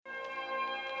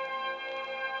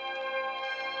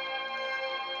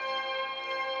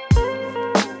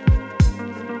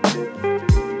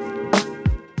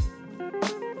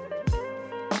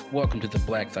Welcome to the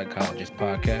Black Psychologist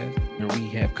Podcast, where we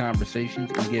have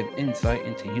conversations and give insight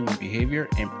into human behavior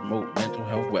and promote mental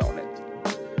health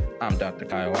wellness. I'm Dr.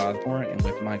 Kyle Osborne, and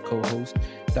with my co-host,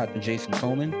 Dr. Jason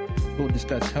Coleman, who will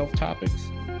discuss health topics,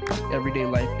 everyday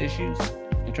life issues,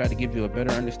 and try to give you a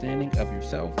better understanding of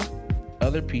yourself,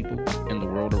 other people, and the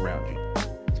world around you.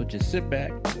 So just sit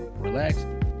back, relax,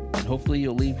 and hopefully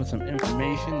you'll leave with some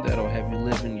information that'll have you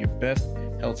living your best,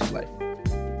 healthy life.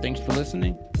 Thanks for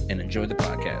listening and enjoy the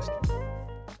podcast.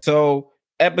 So,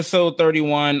 episode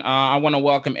 31, I want to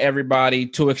welcome everybody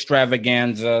to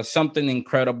Extravaganza, something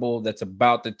incredible that's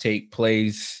about to take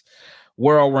place.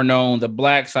 World-renowned, the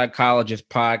Black Psychologist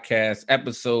Podcast,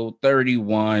 episode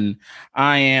 31.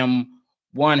 I am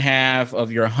one half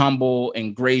of your humble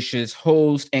and gracious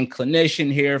host and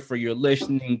clinician here for your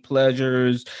listening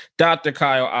pleasures, Dr.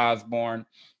 Kyle Osborne.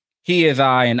 He is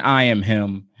I and I am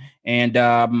him. And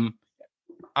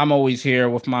I'm always here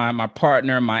with my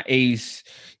partner, my ace.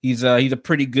 He's a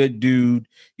pretty good dude.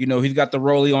 You know, he's got the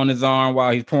rollie on his arm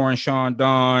while he's pouring Sean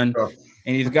Dawn. Oh.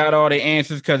 And he's got all the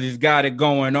answers because he's got it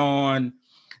going on.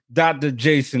 Dr.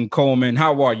 Jason Coleman,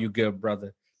 how are you, good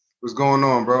brother? What's going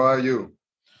on, bro? How are you?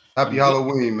 Happy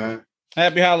Halloween, man.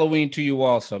 Happy Halloween to you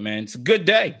also, man. It's a good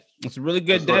day. It's a really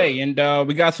good day. Right. And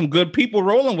we got some good people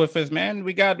rolling with us, man.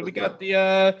 We got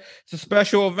it's a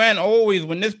special event always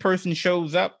when this person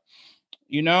shows up.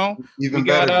 You know, we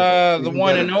got the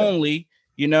one and only,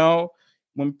 you know,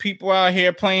 when people out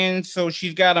here playing, so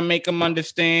she's got to make them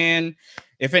understand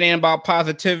if it ain't about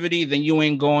positivity, then you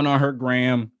ain't going on her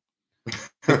gram.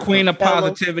 The queen of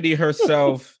positivity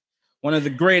herself, one of the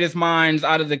greatest minds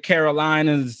out of the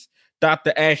Carolinas,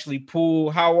 Dr. Ashley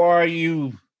Poole. How are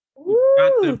you?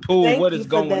 Dr. Poole, what is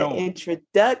going on?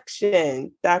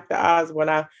 Introduction, Dr. Osborne.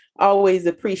 I always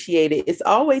appreciate it. It's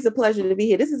always a pleasure to be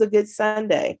here. This is a good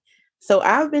Sunday. So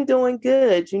I've been doing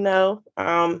good, you know.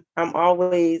 I'm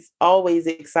always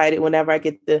excited whenever I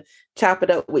get to chop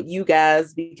it up with you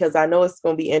guys because I know it's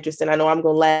going to be interesting. I know I'm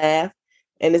going to laugh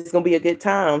and it's going to be a good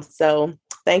time. So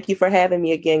thank you for having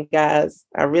me again, guys.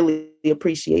 I really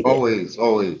appreciate it. Always.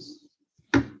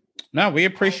 No, we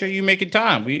appreciate you making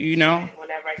time.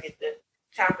 Whenever I get to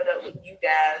chop it up with you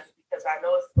guys because I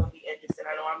know it's going to be interesting.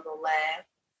 I know I'm going to laugh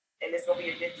and it's going to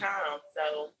be a good time.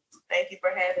 So thank you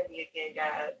for having me again,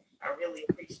 guys. I really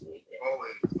appreciate it.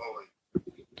 Always.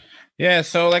 Yeah,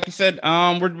 so like you said,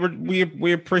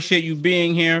 we appreciate you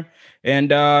being here. And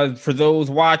for those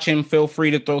watching, feel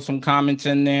free to throw some comments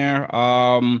in there.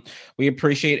 We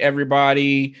appreciate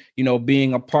everybody, you know,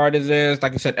 being a part of this.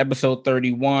 Like I said, episode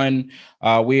 31.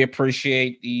 We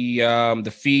appreciate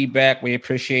the feedback. We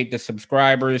appreciate the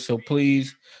subscribers. So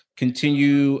please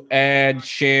continue, add,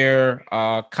 share,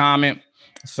 comment.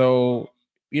 So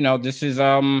you know, this is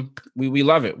we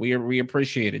love it. We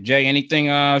appreciate it. Jay, anything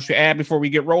should add before we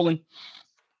get rolling?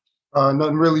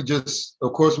 Nothing really. Just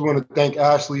of course we want to thank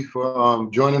Ashley for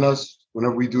joining us.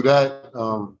 Whenever we do that,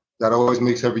 that always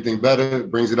makes everything better. It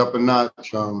brings it up a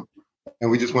notch. And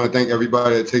we just want to thank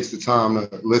everybody that takes the time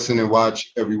to listen and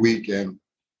watch every week. And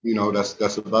you know,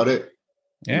 that's about it.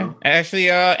 Yeah. You know? Ashley,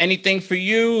 anything for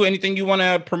you? Anything you want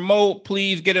to promote?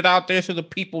 Please get it out there so the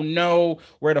people know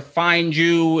where to find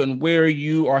you and where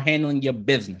you are handling your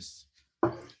business.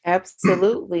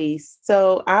 Absolutely.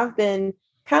 So I've been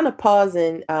kind of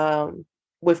pausing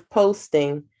with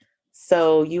posting,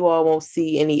 so you all won't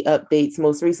see any updates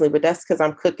most recently, but that's because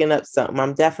I'm cooking up something.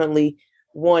 I'm definitely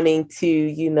wanting to,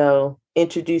 you know,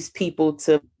 introduce people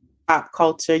to pop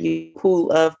culture,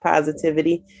 pool of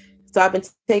positivity. So I've been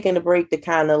taking a break to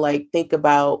kind of like think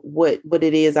about what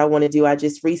it is I want to do. I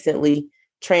just recently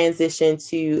transitioned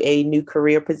to a new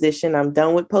career position. I'm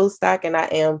done with postdoc and I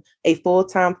am a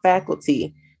full-time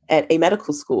faculty at a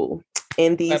medical school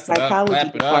in the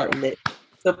psychology department,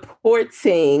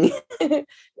 supporting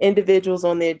individuals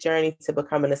on their journey to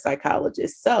becoming a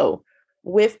psychologist. So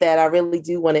with that, I really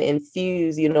do want to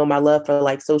infuse, you know, my love for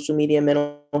like social media,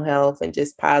 mental health, and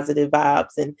just positive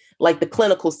vibes and like the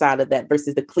clinical side of that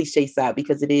versus the cliche side,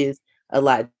 because it is a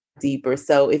lot deeper.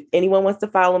 So if anyone wants to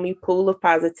follow me, Pool of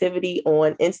Positivity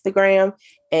on Instagram,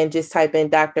 and just type in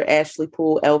Dr. Ashley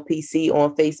Poole LPC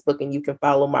on Facebook, and you can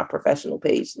follow my professional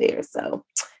page there. So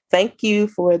thank you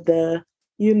for the,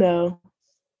 you know,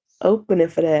 opening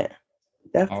for that.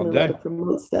 Definitely want to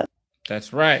promote stuff.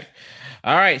 That's right.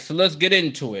 All right, so let's get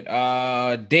into it.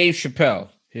 Dave Chappelle,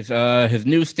 his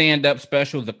new stand-up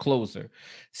special, The Closer.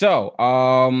 So,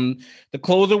 The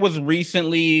Closer was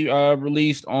recently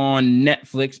released on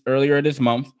Netflix earlier this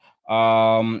month.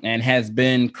 and has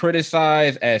been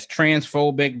criticized as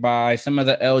transphobic by some of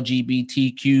the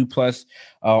LGBTQ plus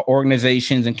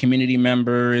organizations and community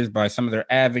members, by some of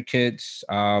their advocates,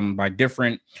 by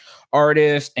different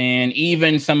artists, and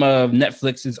even some of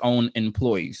Netflix's own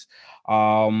employees.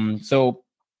 So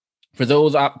for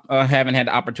those haven't had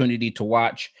the opportunity to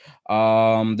watch,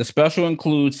 the special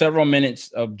includes several minutes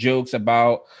of jokes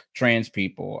about trans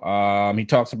people. He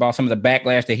talks about some of the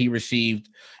backlash that he received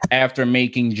after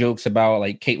making jokes about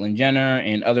like Caitlyn Jenner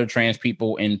and other trans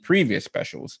people in previous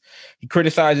specials. He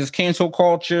criticizes cancel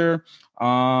culture.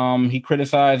 He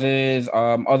criticizes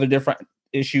other different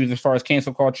issues as far as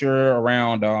cancel culture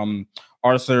around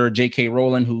Arthur J.K.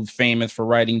 Rowling, who's famous for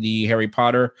writing the Harry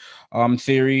Potter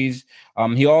series.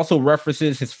 He also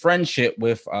references his friendship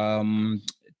with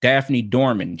Daphne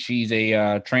Dorman. She's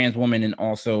a trans woman and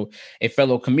also a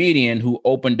fellow comedian who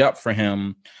opened up for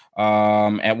him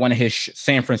at one of his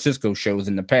San Francisco shows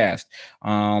in the past.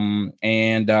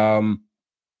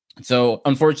 So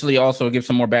unfortunately, also give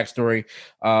some more backstory.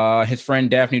 His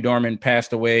friend Daphne Dorman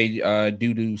passed away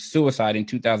due to suicide in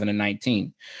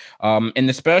 2019. In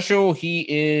the special,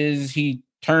 he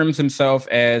terms himself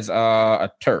as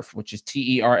a TERF, which is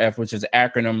TERF, which is an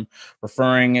acronym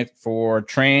referring it for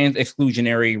trans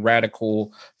exclusionary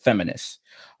radical feminists.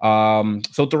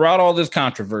 So throughout all this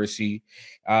controversy,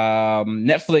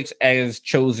 Netflix has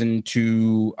chosen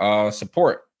to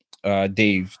support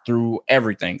Dave through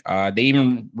everything. They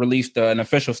even released an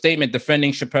official statement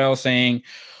defending Chappelle, saying,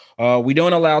 we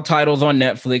don't allow titles on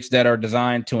Netflix that are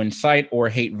designed to incite or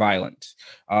hate violence.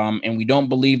 And we don't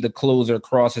believe the closer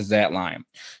crosses that line.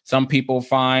 Some people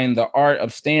find the art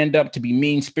of stand-up to be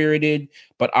mean-spirited,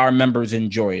 but our members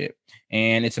enjoy it.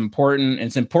 And it's important.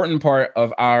 It's an important part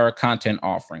of our content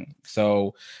offering.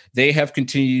 So they have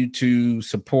continued to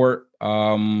support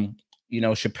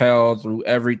Chappelle through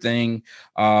everything,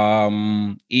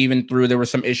 even through there were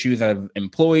some issues of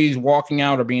employees walking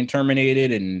out or being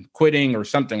terminated and quitting or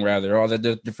something, rather, all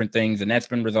the different things, and that's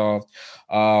been resolved.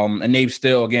 And they've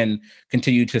still, again,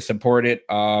 continued to support it.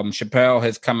 Chappelle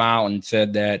has come out and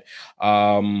said that,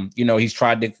 he's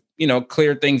tried to,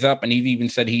 clear things up, and he's even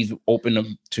said he's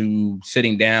open to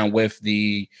sitting down with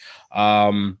the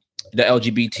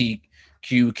LGBTQ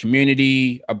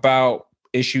community about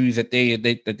issues that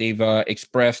they've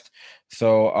expressed.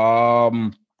 So,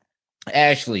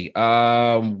 Ashley,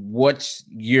 what's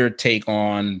your take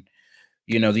on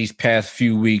these past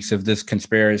few weeks of this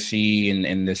conspiracy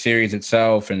and the series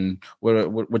itself, and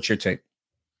what's your take?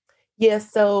 Yeah,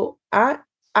 so I've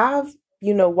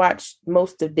watched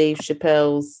most of Dave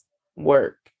Chappelle's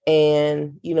work,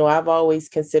 and I've always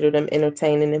considered him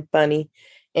entertaining and funny,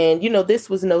 and this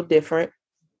was no different.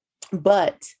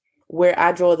 But where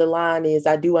I draw the line is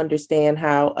I do understand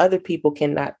how other people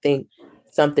cannot think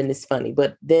something is funny.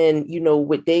 But then,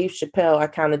 with Dave Chappelle, I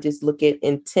kind of just look at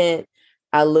intent.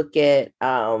 I look at,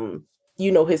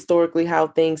 historically how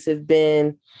things have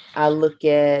been. I look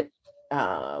at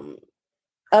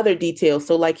other details.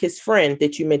 So like his friend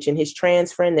that you mentioned, his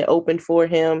trans friend that opened for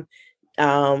him,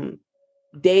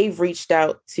 Dave reached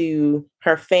out to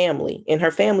her family, and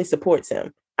her family supports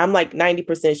him. I'm like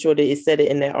 90% sure that it said it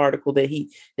in that article that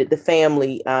the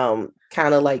family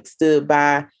kind of like stood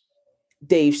by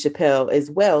Dave Chappelle as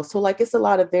well. So like it's a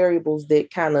lot of variables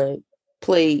that kind of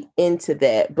play into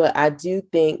that. But I do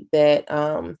think that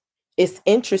it's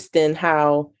interesting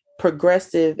how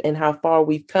progressive and how far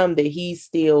we've come that he's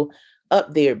still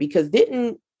up there, because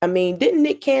didn't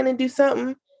Nick Cannon do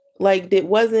something like that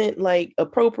wasn't like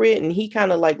appropriate, and he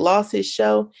kind of like lost his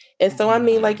show? And so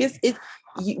it's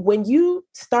when you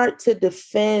start to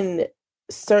defend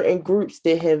certain groups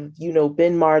that have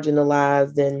been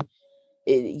marginalized, and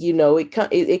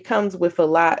it comes with a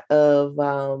lot of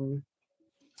a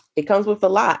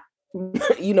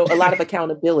lot of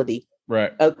accountability.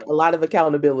 Right. A lot of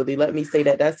accountability. Let me say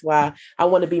that. That's why I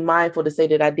want to be mindful to say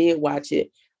that I did watch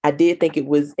it. I did think it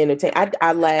was entertaining.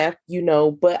 I laughed,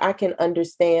 but I can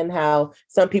understand how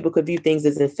some people could view things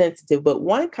as insensitive. But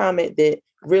one comment that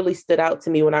really stood out to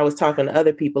me when I was talking to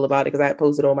other people about it, because I had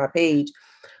posted on my page,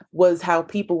 was how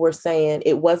people were saying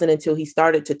it wasn't until he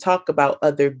started to talk about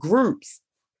other groups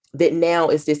that now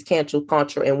it's this cancel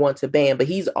culture and want to ban. But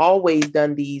he's always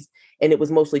done these, and it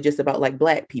was mostly just about like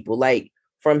Black people, like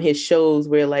from his shows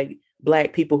where like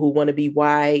Black people who want to be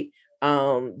white.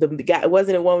 The guy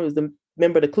wasn't it one who was the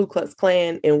member of the Ku Klux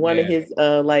Klan in one of his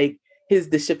the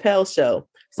Chappelle show.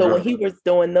 So when he was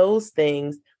doing those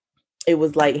things, it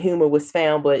was like humor was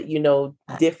found, but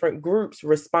different groups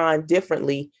respond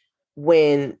differently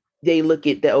when they look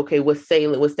at what's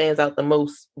salient, what stands out the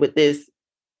most with this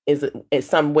is in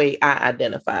some way I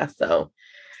identify. So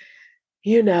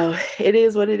It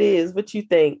is what it is. What you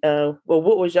think?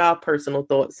 What was y'all personal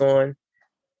thoughts on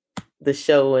the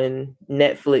show and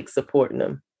Netflix supporting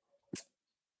them?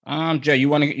 Jay, you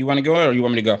want to go or you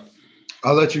want me to go?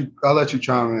 I'll let you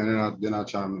chime in, and then I'll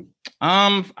chime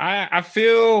in.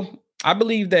 I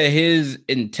believe that his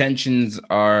intentions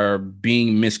are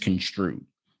being misconstrued.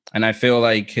 And I feel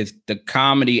like the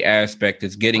comedy aspect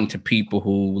is getting to people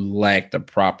who lack the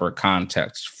proper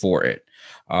context for it.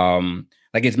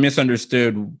 Like it's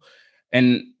misunderstood.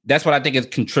 And that's what I think is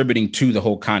contributing to the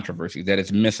whole controversy, that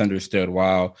it's misunderstood.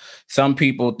 While some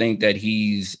people think that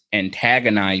he's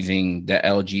antagonizing the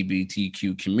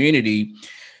LGBTQ community,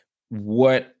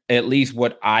 at least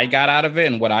what I got out of it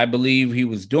and what I believe he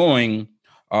was doing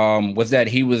was that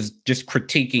he was just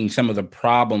critiquing some of the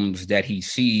problems that he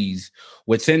sees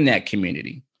within that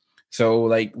community. So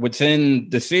like within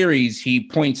the series, he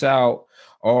points out,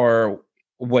 or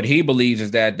what he believes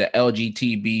is that the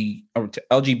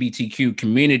LGBTQ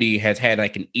community has had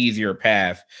like an easier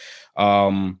path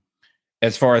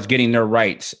as far as getting their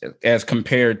rights as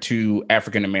compared to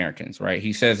African Americans, right?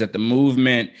 He says that the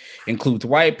movement includes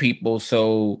white people,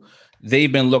 so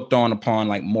they've been looked on upon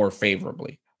like more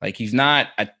favorably. Like he's not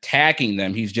attacking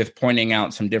them. He's just pointing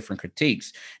out some different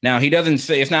critiques. Now, he doesn't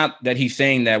say, it's not that he's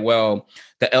saying that, well,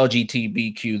 the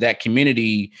LGBTQ, that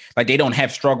community, like they don't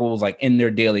have struggles like in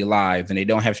their daily lives and they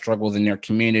don't have struggles in their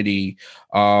community.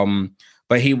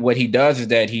 But what he does is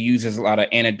that he uses a lot of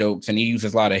anecdotes and he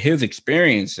uses a lot of his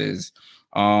experiences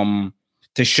to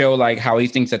show like how he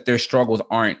thinks that their struggles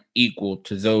aren't equal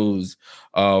to those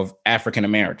of African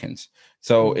Americans.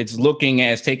 So it's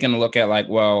taking a look at like,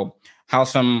 well, how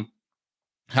some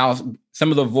of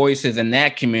the voices in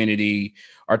that community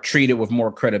are treated with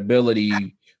more credibility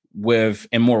and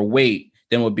more weight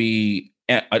than would be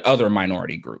other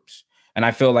minority groups. And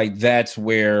I feel like that's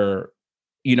where,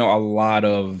 a lot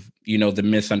of, the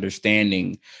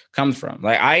misunderstanding comes from.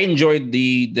 Like I enjoyed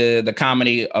the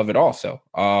comedy of it also.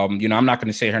 I'm not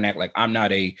going to say her neck like I'm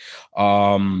not a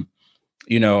Dave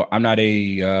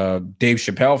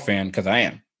Chappelle fan, because I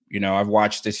am. I've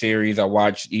watched the series. I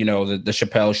watched, the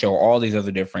Chappelle Show, all these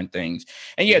other different things.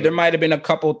 And yeah, there might have been a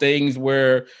couple things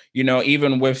where,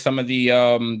 even with some of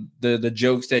the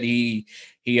jokes that he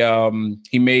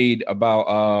made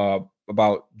about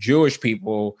Jewish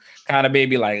people, kind of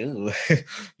maybe like,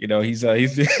 he's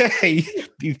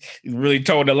really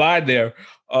toed the line there.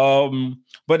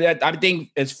 But I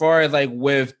think as far as like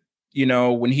with,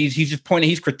 when he's just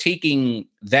he's critiquing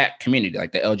that community,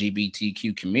 like the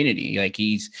LGBTQ community, like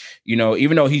he's,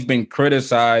 even though he's been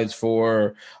criticized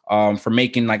for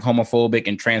making like homophobic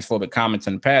and transphobic comments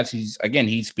in the past, he's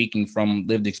speaking from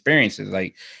lived experiences.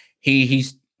 Like he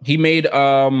made,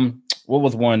 what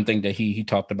was one thing that he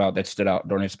talked about that stood out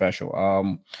during his special?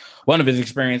 One of his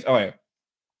experience. Oh yeah.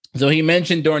 So he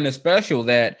mentioned during the special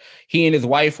that he and his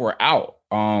wife were out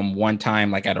one time,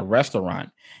 like at a restaurant,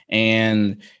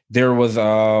 and there was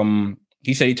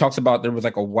he said he talks about there was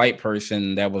like a white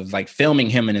person that was like filming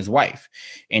him and his wife,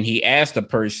 and he asked the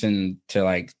person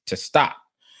to stop,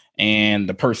 and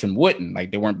the person wouldn't,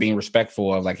 like they weren't being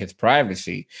respectful of like his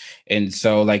privacy. And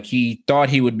so like he thought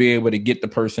he would be able to get the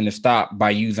person to stop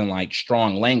by using like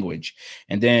strong language.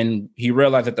 And then he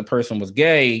realized that the person was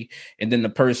gay, and then the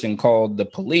person called the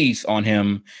police on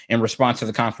him in response to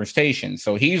the confrontation.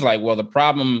 So he's like, well, the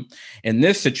problem in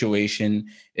this situation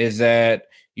is that,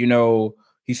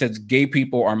 he says gay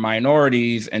people are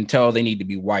minorities until they need to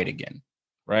be white again.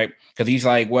 Right. Because he's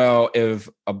like, well, if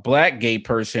a black gay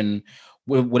person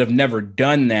would have never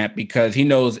done that, because he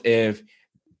knows if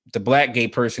the black gay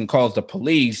person calls the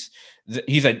police,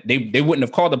 he's like, they wouldn't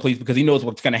have called the police, because he knows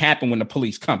what's going to happen when the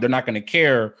police come. They're not going to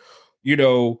care,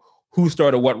 who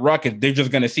started what ruckus. They're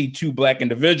just going to see two black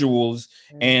individuals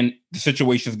and the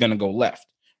situation is going to go left.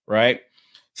 Right.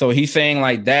 So he's saying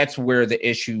like, that's where the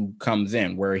issue comes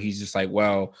in, where he's just like,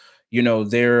 well,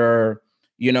 they're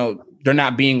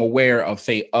not being aware of,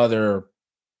 say, other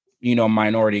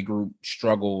minority group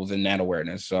struggles and that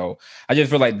awareness. So I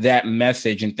just feel like that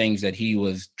message and things that he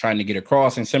was trying to get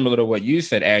across, and similar to what you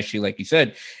said, Ashley, like you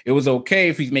said, it was okay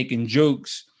if he's making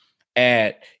jokes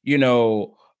at,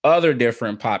 other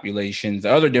different populations,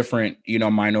 other different,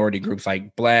 minority groups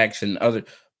like blacks and other,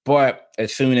 but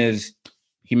as soon as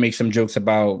he makes some jokes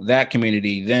about that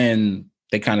community, then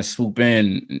they kind of swoop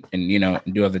in and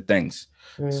do other things.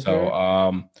 Mm-hmm.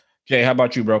 So, Jay, how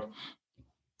about you, bro?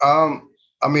 I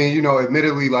mean,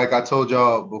 admittedly, like I told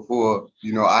y'all before,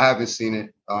 I haven't seen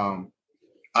it. I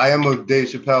am a Dave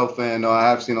Chappelle fan, though. I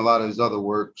have seen a lot of his other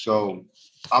work, so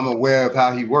I'm aware of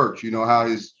how he works, how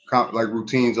his like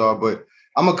routines are. But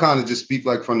I'm gonna kind of just speak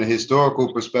like from the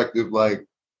historical perspective, like,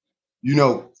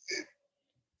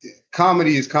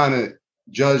 comedy is kind of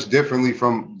judged differently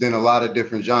than a lot of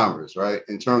different genres, right?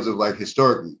 In terms of like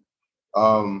historically.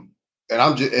 And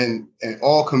I'm just and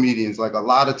all comedians, like a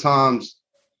lot of times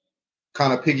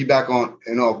kind of piggyback on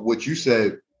and off what you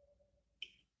said,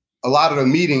 a lot of the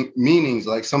meanings,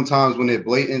 like sometimes when they're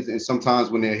blatant and sometimes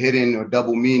when they're hidden or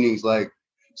double meanings, like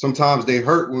sometimes they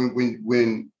hurt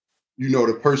when you know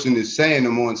the person is saying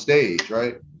them on stage,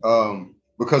 right?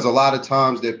 Because a lot of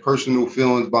times there are personal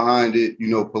feelings behind it, you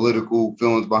know, political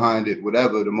feelings behind it,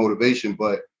 whatever the motivation.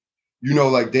 But you know,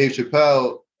 like Dave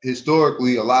Chappelle,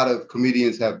 historically, a lot of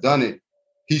comedians have done it.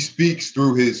 He speaks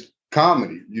through his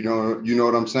comedy. You know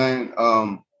what I'm saying?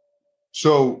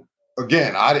 So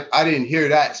again, I didn't hear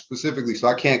that specifically, so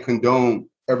I can't condone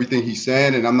everything he's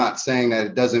saying. And I'm not saying that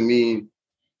it doesn't mean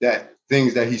that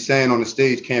things that he's saying on the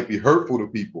stage can't be hurtful to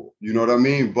people. You know what I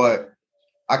mean? But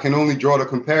I can only draw the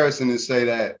comparison and say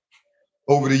that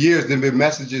over the years, there have been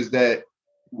messages that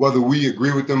whether we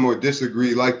agree with them or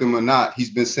disagree, like them or not,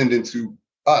 he's been sending to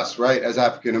us, right, as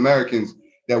African Americans,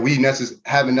 that we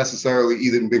haven't necessarily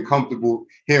even been comfortable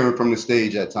hearing from the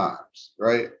stage at times,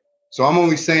 right? So I'm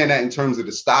only saying that in terms of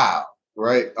the style,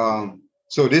 right?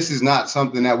 So this is not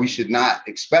something that we should not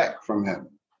expect from him,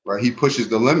 right? He pushes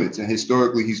the limits, and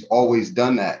historically, he's always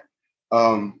done that.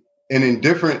 And in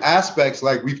different aspects,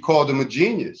 like we've called him a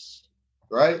genius,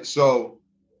 right? So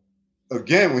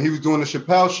again, when he was doing the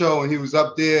Chappelle show and he was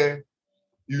up there,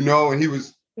 you know, and he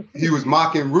was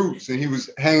mocking Roots and he was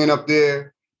hanging up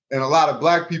there, and a lot of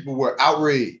Black people were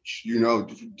outraged, you know,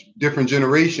 different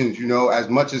generations, you know, as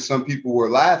much as some people were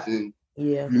laughing,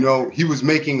 you know, he was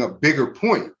making a bigger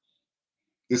point.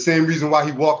 The same reason why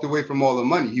he walked away from all the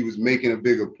money, he was making a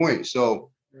bigger point.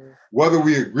 So whether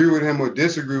we agree with him or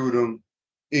disagree with him,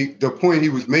 the point he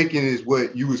was making is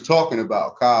what you was talking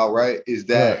about, Kyle, right? Is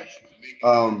that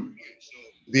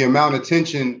the amount of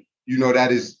attention, you know,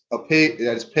 that is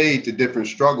paid to different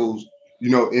struggles, you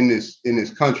know, in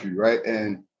this country, right?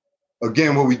 And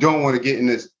again, what we don't want to get in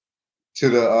this to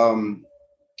the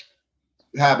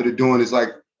habit of doing is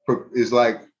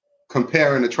like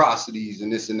comparing atrocities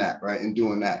and this and that, right? And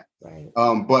doing that. Right.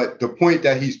 But the point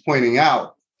that he's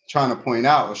trying to point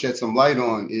out or shed some light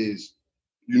on is,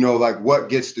 you know, like what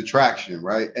gets the traction,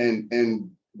 right?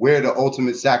 And where the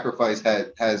ultimate sacrifice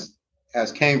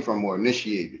has came from or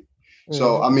initiated. Mm-hmm.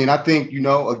 So, I mean, I think, you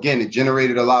know, again, it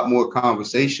generated a lot more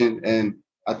conversation, and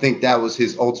I think that was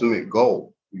his ultimate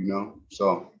goal, you know?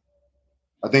 So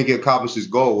I think he accomplished his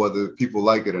goal, whether people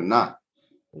like it or not.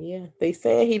 Yeah, they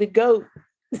say he the GOAT.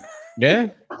 Yeah,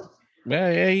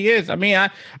 he is. I mean,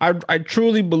 I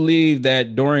truly believe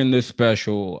that during this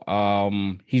special,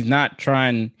 he's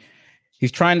trying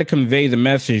to convey the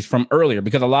message from earlier,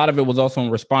 because a lot of it was also in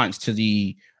response to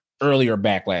the earlier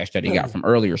backlash that he got from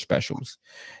earlier specials.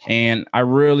 And I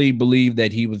really believe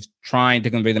that he was trying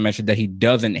to convey the message that he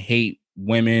doesn't hate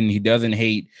women, he doesn't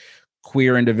hate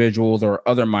queer individuals or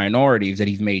other minorities that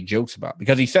he's made jokes about,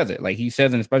 because he says it. Like he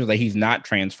says in the special that he's not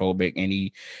transphobic, and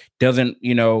he doesn't,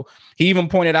 you know, he even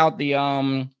pointed out the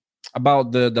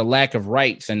about the lack of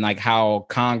rights, and like how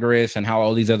Congress and how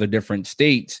all these other different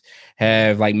states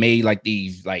have like made like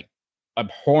these like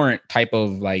abhorrent type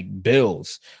of like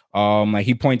bills. Like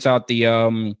he points out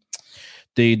the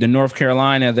North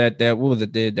Carolina that what was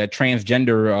it, that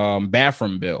transgender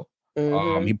bathroom bill.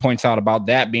 Mm-hmm. He points out about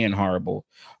that being horrible.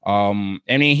 I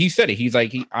mean, he said it. He's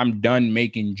like, I'm done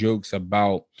making jokes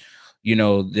about, you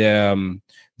know,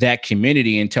 that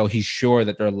community until he's sure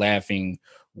that they're laughing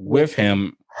with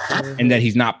him, and that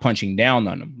he's not punching down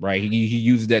on them. Right? He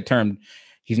uses that term.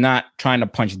 He's not trying to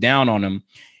punch down on them,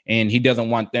 and he doesn't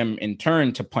want them in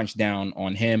turn to punch down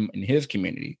on him and his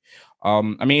community.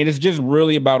 I mean, it's just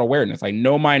really about awareness. Like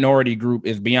no minority group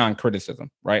is beyond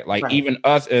criticism, right? Like even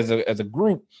us as a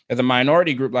group, as a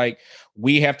minority group, like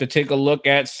we have to take a look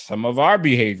at some of our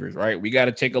behaviors, right? We got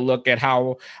to take a look at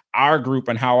how our group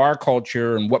and how our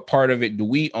culture and what part of it do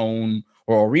we own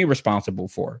or are we responsible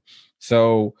for?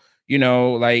 So, you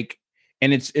know, like,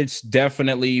 and it's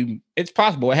definitely, it's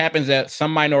possible. It happens that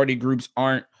some minority groups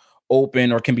aren't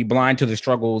open or can be blind to the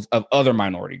struggles of other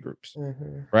minority groups,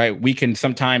 right? We can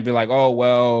sometimes be like, oh,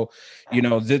 well, you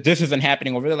know, this isn't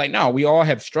happening over there. Like, no, we all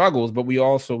have struggles, but we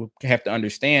also have to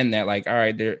understand that, like, all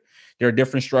right, there are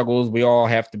different struggles. We all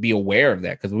have to be aware of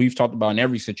that, because we've talked about in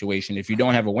every situation, if you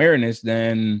don't have awareness,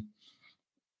 then,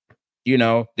 you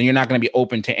know, then you're not going to be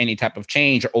open to any type of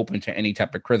change or open to any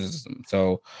type of criticism.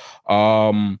 So,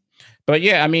 but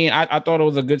yeah, I mean, I thought it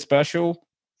was a good special.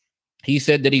 He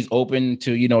said that he's open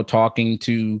to, you know, talking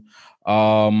to,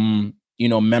 you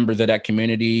know, members of that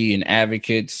community and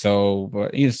advocates. So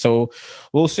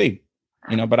we'll see.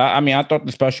 But I mean, I thought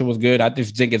the special was good. I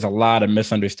just think it's a lot of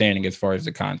misunderstanding as far as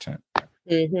the content.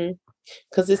 Mm-hmm.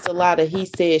 Because it's a lot of he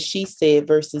said, she said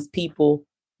versus people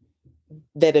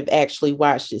that have actually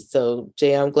watched it. So,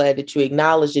 Jay, I'm glad that you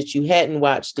acknowledged that you hadn't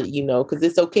watched it, because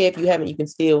it's okay if you haven't, you can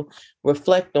still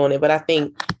reflect on it. But I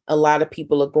think a lot of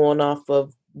people are going off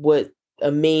of what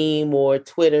a meme or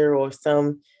Twitter or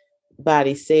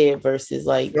somebody said versus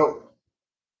like.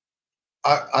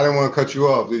 I didn't want to cut you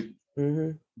off,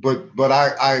 Mm-hmm. but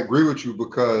I agree with you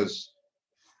because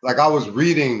like I was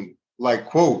reading like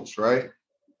quotes, right?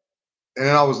 And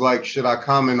then I was like, should I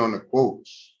comment on the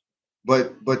quotes?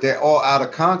 But they're all out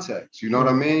of context. You know what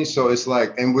I mean? So it's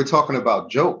like, and we're talking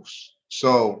about jokes.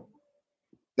 So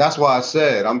that's why I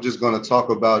said I'm just going to talk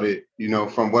about it,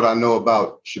 from what I know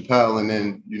about Chappelle and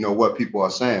then, what people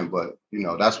are saying. But,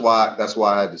 that's why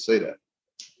I had to say that.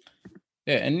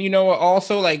 Yeah. And,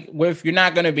 also like you're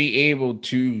not going to be able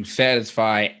to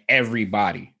satisfy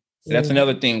everybody. So that's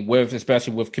another thing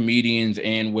especially with comedians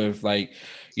and with like,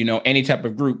 any type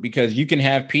of group, because you can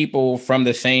have people from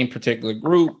the same particular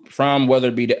group, from whether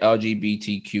it be the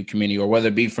LGBTQ community or whether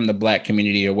it be from the Black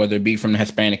community or whether it be from the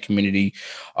Hispanic community.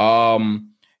 And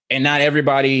not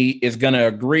everybody is going to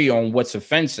agree on what's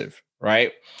offensive,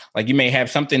 right? Like you may have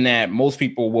something that most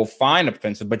people will find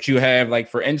offensive, but you have, like,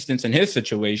 for instance, in his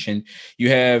situation, you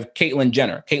have Caitlyn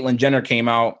Jenner. Caitlyn Jenner came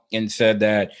out and said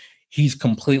that he's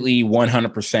completely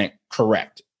 100%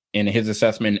 correct in his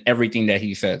assessment, everything that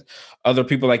he says. Other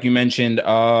people, like you mentioned,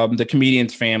 the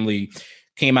comedian's family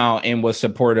came out and was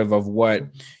supportive of what,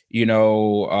 he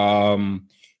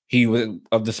was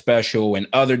of the special, and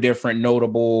other different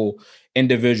notable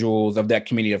individuals of that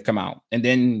community have come out. And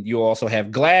then you also have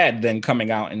GLAAD then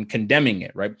coming out and condemning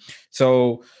it, right?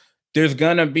 So you're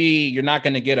not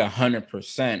going to get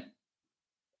 100%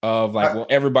 of like, well,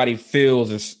 everyone feels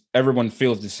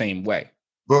the same way.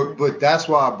 But that's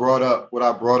why I brought up what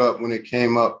I brought up when it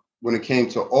came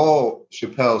to all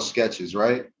Chappelle's sketches,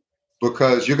 right?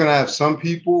 Because you're going to have some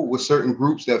people with certain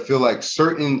groups that feel like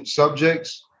certain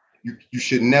subjects you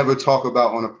should never talk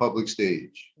about on a public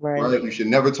stage, right? You should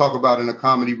never talk about in a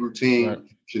comedy routine. Right.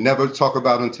 You should never talk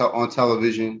about on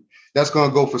television. That's going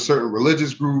to go for certain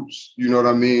religious groups, you know what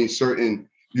I mean? Certain,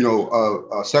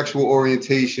 sexual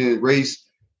orientation, race.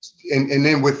 And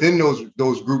then within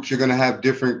those groups, you're going to have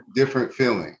different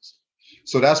feelings.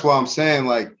 So that's why I'm saying,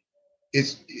 like,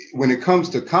 it's when it comes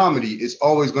to comedy, it's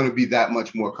always going to be that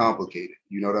much more complicated.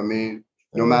 You know what I mean?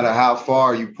 No matter how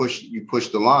far you push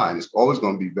the line, it's always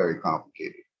going to be very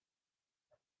complicated.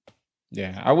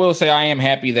 Yeah, I will say I am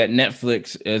happy that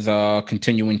Netflix is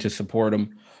continuing to support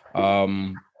him.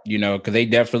 Because they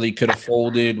definitely could have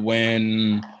folded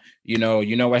when,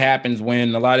 what happens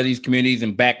when a lot of these communities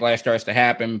and backlash starts to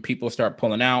happen, people start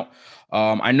pulling out.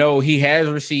 I know he had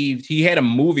a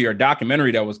movie or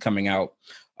documentary that was coming out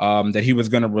that he was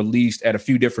going to release at a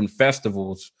few different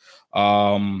festivals,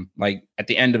 like at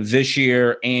the end of this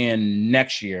year and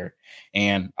next year.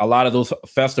 And a lot of those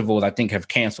festivals, I think, have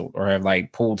canceled or have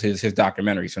like pulled his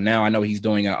documentary. So now I know he's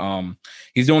doing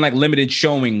like limited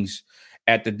showings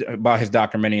about his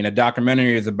documentary. And the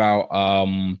documentary is about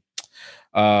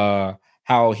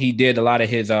how he did a lot of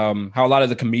his how a lot of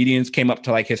the comedians came up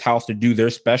to like his house to do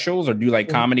their specials or do like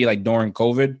comedy like during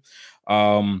COVID.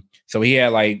 So he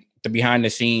had like the behind the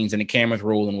scenes and the cameras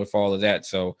rolling with all of that.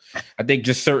 So I think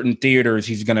just certain theaters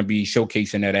he's going to be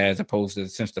showcasing that as opposed to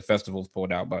since the festival's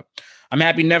pulled out. But I'm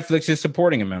happy Netflix is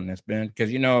supporting him on this, man, because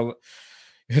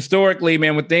historically,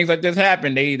 man, when things like this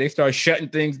happen, they start shutting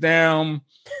things down.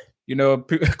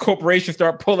 Corporations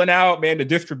start pulling out, man. The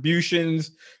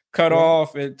distributions cut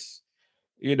off. It's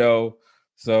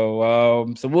so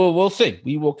we'll see.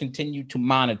 We will continue to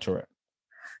monitor it.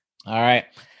 All right,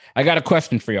 I got a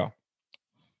question for y'all.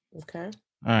 Okay.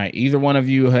 All right. Either one of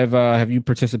you have you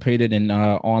participated in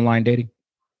online dating?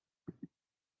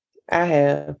 I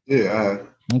have. Yeah, I have.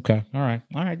 Okay. All right.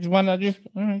 Just want to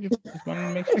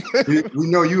make sure. we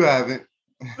know you haven't.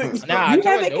 Nah, you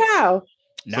haven't, Kyle.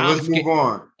 So let's move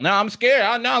on. No, I'm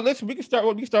scared. No, listen, we can start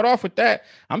off with that.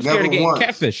 I'm scared of getting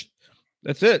catfished.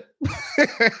 That's it.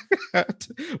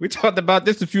 We talked about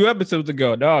this a few episodes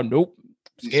ago. No, nope.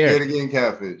 Scared of getting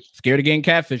catfished. Scared of getting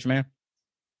catfished, man.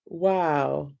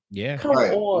 Wow. Yeah. Come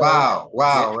on. Wow.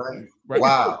 Right.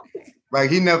 Wow. Like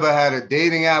he never had a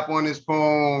dating app on his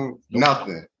phone. Nope.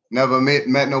 Nothing. Never met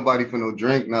nobody for no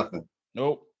drink. Nothing.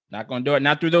 Nope. Not gonna do it.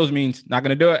 Not through those means. Not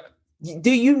gonna do it.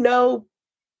 Do you know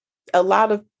a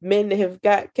lot of men that have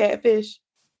got catfish?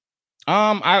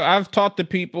 I've talked to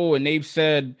people and they've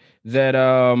said that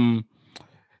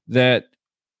that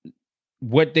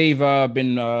what they've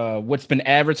been what's been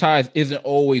advertised isn't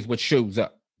always what shows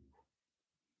up.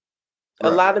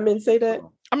 A lot of men say that.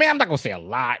 I mean, I'm not gonna say a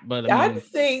lot, but I'd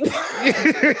say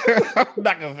I'm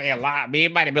not gonna say a lot. I mean,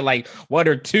 it might have been like one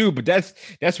or two, but that's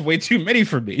way too many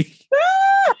for me.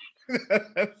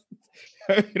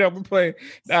 We're playing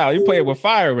now. You're playing with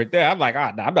fire right there. I'm like,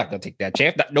 nah, I'm not gonna take that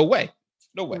chance. No way.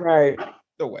 Right.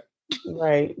 No way.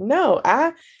 Right. No,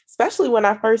 especially when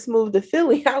I first moved to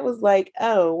Philly, I was like,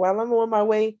 oh, while I'm on my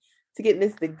way to getting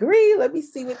this degree, let me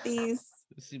see what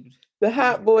the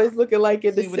hot boys looking like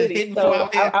in the city. So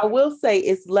I will say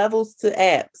it's levels to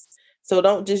apps. So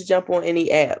don't just jump on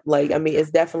any app. Like, I mean, it's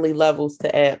definitely levels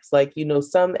to apps. Like,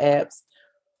 some apps,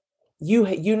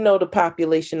 the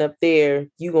population up there,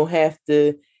 you're gonna have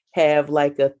to have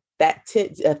like a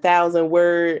 1,000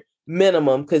 word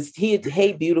minimum because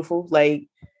hey beautiful, like,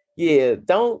 yeah,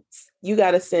 you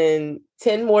gotta send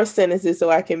 10 more sentences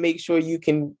so I can make sure you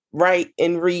can write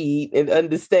and read and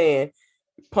understand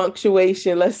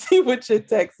punctuation. Let's see what your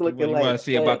text looking like. You want to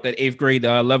see about that 8th grade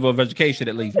level of education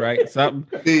at least, right?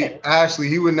 Something. See, Ashley,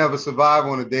 he would never survive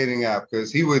on a dating app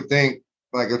because he would think,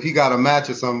 like, if he got a match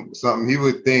or something, he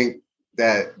would think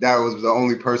that was the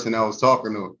only person that was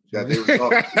talking to him, that they were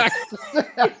talking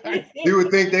to. He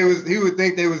would think they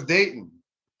was dating,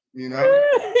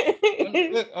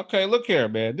 Okay, look here,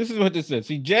 man. This is what this is.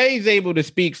 See, Jay's able to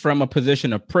speak from a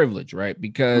position of privilege, right?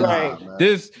 Because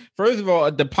first of all,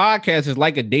 the podcast is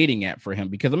like a dating app for him.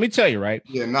 Because let me tell you, right?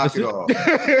 Yeah, knock it off.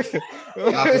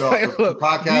 Knock it off. The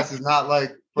podcast is not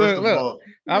like. First of all,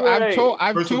 I've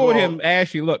told him,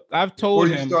 Ashley, look, I've told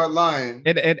him. Before you start lying.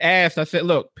 And asked, I said,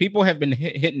 look, people have been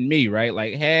hitting me, right?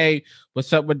 Like, hey,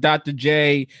 what's up with Dr.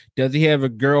 J? Does he have a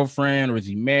girlfriend or is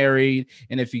he married?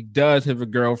 And if he does have a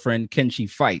girlfriend, can she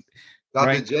fight?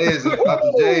 Dr. J is not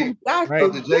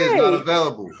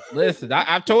available. Listen,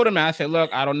 I've told him, I said,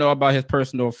 look, I don't know about his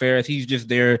personal affairs. He's just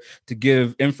there to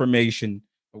give information.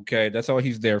 Okay, that's all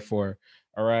he's there for.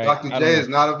 All right. Dr. J is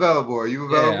not available. Are you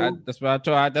available? Yeah,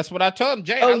 that's what I told him.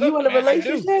 Jay, you in a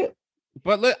relationship?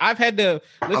 But look, I've had to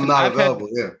listen. I'm not available.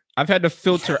 I've had to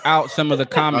filter out some of the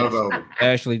comments.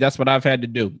 Ashley, that's what I've had to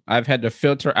do. I've had to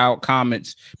filter out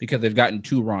comments because they've gotten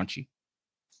too raunchy.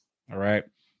 All right.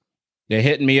 They're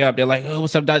hitting me up. They're like, "Oh,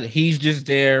 what's up, Doctor?" He's just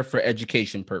there for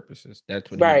education purposes.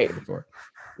 That's what he's there for.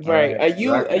 Right. Are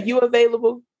you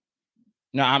available?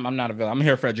 No, I'm not available. I'm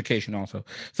here for education also.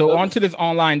 So on to this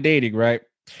online dating, right?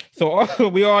 So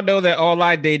we all know that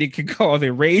online dating can cause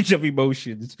a range of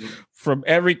emotions from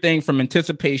everything from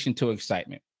anticipation to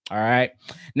excitement. All right.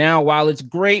 Now, while it's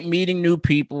great meeting new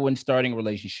people and starting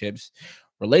relationships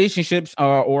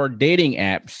or dating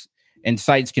apps and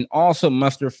sites can also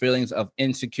muster feelings of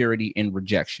insecurity and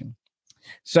rejection.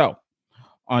 So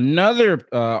another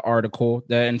article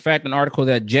an article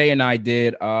that Jay and I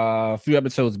did a few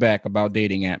episodes back about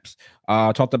dating apps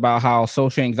talked about how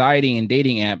social anxiety and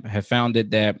dating app have found it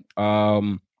that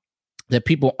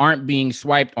people aren't being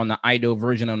swiped on the ideal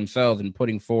version of themselves and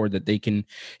putting forward that it can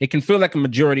feel like a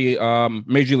majority,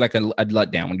 majorly like a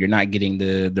letdown when you're not getting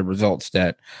the results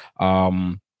that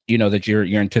that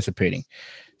you're anticipating.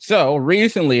 So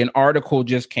recently, an article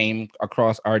just came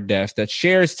across our desk that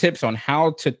shares tips on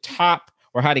how to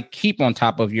keep on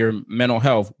top of your mental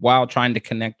health while trying to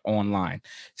connect online.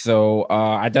 So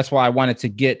that's why I wanted to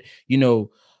get,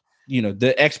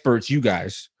 the experts, you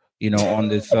guys, on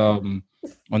this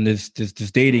on this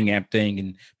dating app thing.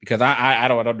 And because I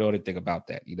don't know anything about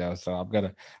that, so I'm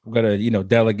gonna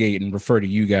delegate and refer to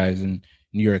you guys and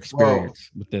your experience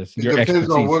with this. It depends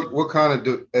on what kind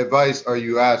of advice are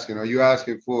you asking? Are you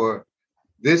asking for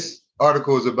this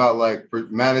article is about like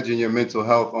managing your mental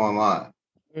health online.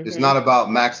 Mm-hmm. It's not about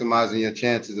maximizing your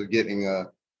chances of getting a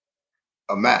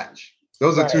match.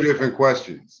 Those are two different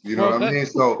questions. You know what I mean?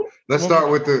 So let's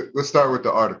start with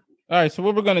the article. All right. So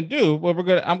what we're gonna do?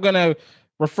 I'm gonna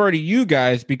refer to you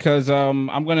guys because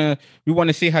we want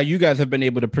to see how you guys have been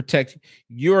able to protect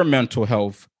your mental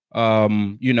health.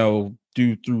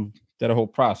 Through that whole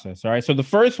process. All right. So the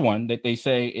first one that they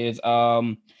say is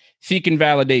seeking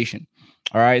validation.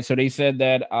 All right. So they said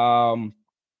that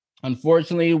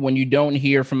unfortunately, when you don't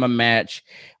hear from a match,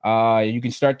 you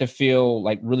can start to feel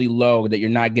like really low that you're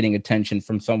not getting attention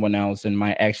from someone else and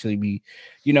might actually be,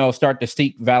 start to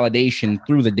seek validation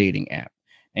through the dating app.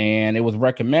 And it was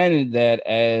recommended that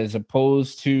as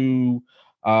opposed to,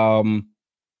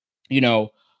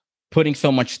 putting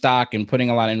so much stock and putting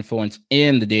a lot of influence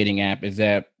in the dating app is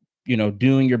that,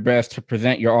 doing your best to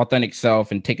present your authentic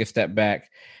self and take a step back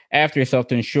after yourself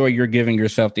to ensure you're giving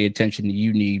yourself the attention that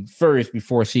you need first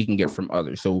before seeking it from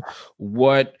others. So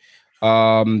what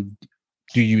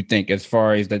do you think as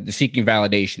far as the seeking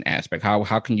validation aspect?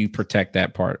 How can you protect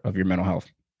that part of your mental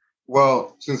health?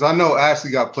 Well, since I know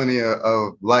Ashley got plenty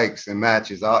of likes and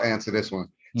matches, I'll answer this one.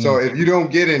 So if you don't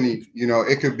get any,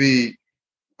 it could be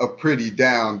a pretty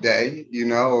down day,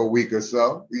 or a week or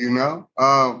so,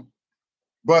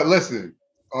 But listen,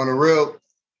 on a real,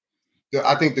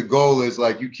 I think the goal is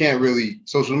like, you can't really,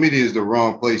 social media is the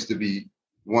wrong place to be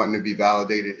wanting to be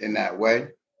validated in that way.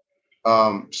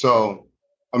 So,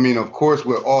 I mean, of course,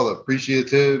 we're all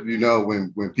appreciative,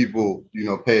 when people,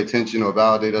 pay attention or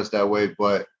validate us that way.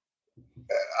 But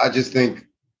I just think,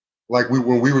 like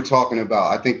when we were talking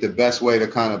about, I think the best way to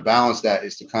kind of balance that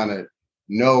is to kind of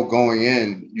know going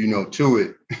in, to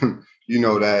it,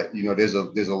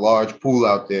 that, there's a large pool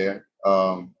out there.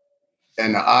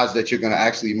 And the odds that you're going to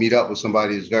actually meet up with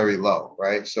somebody is very low,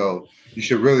 right? So you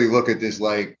should really look at this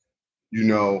like,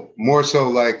 more so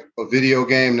like a video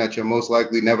game that you're most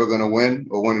likely never going to win,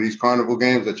 or one of these carnival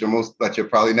games that you're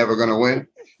probably never going to win.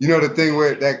 The thing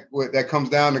where that comes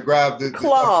down to grab the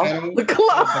claw, the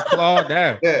claw,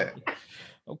 there. Yeah.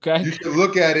 Okay. You should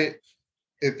look at it,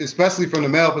 especially from the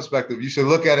male perspective. You should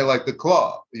look at it like the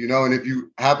claw, and if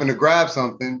you happen to grab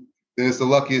something, then it's the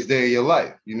luckiest day of your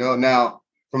life. Now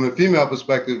from the female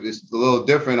perspective, it's a little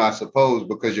different, I suppose,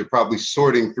 because you're probably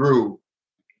sorting through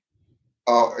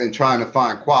and trying to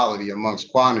find quality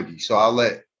amongst quantity. So I'll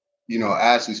let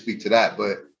Ashley speak to that.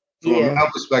 But from a male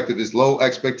perspective, it's low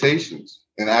expectations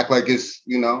and act like it's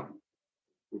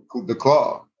the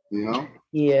claw.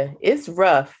 Yeah, it's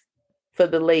rough for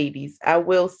the ladies, I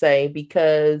will say,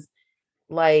 because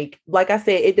like I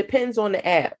said, it depends on the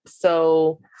app.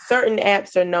 So certain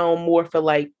apps are known more for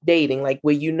like dating, like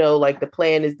where like the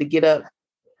plan is to get up,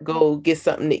 go get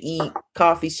something to eat,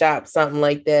 coffee shop, something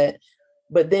like that.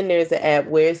 But then there's an app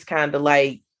where it's kind of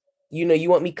like, you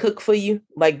want me cook for you?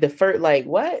 Like the first, like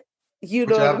what? You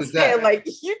know what I'm saying? Like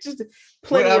you just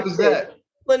plenty of fish. That?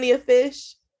 Plenty of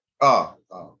fish. Oh.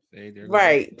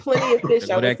 Right. Plenty of fish.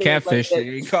 That catfish that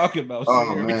you talking about.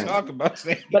 Oh, man. Talking about.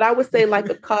 But I would say like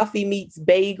a coffee meets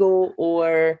bagel,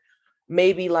 or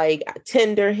maybe like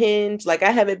Tinder, Hinge. Like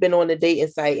I haven't been on a dating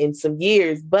site in some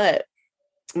years, but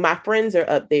my friends are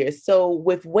up there. So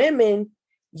with women,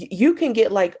 you can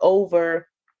get like over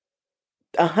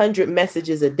 100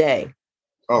 messages a day.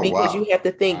 Oh, because you have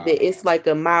to think that it's like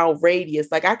a mile radius.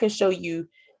 Like I can show you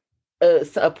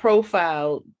a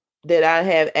profile that I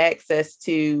have access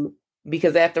to,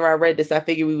 because after I read this, I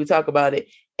figured we would talk about it.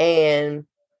 And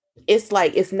it's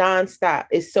like, it's nonstop.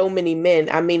 It's so many men.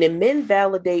 I mean, and men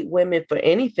validate women for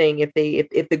anything. If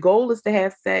the goal is to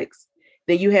have sex,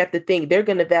 then you have to think they're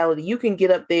going to validate. You can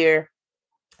get up there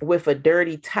with a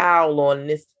dirty towel on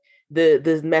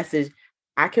this message.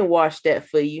 I can wash that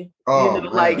for you. Oh,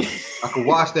 like I can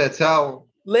wash that towel.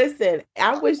 Listen,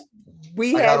 I wish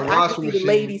I could see the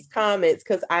ladies' comments,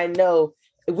 because I know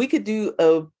if we could do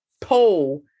a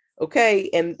poll, okay,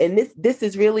 and this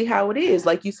is really how it is.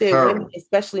 Like you said, women,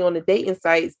 especially on the dating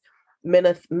sites,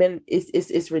 men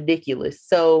it's ridiculous.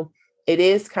 So it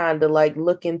is kind of like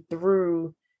looking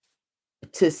through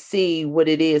to see what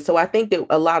it is. So I think that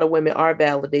a lot of women are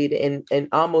validated and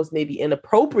almost maybe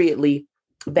inappropriately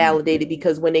validated,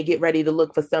 because when they get ready to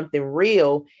look for something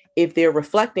real, if they're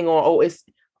reflecting on, it's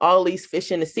all these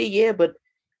fish in the sea, yeah, but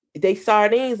they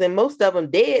sardines and most of them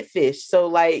dead fish. So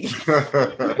like,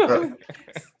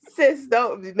 sis,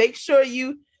 don't make sure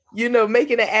you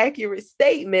making an accurate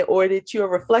statement, or that you're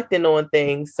reflecting on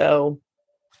things. So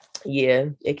yeah,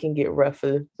 it can get rough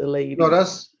for the ladies. No,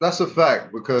 that's a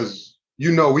fact, because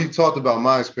we've talked about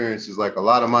my experiences. Like a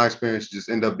lot of my experiences just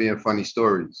end up being funny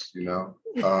stories,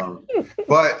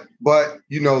 but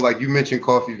like you mentioned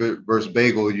coffee versus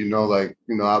bagel,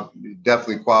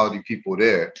 definitely quality people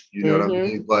there, what I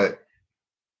mean? But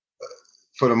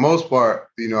for the most part,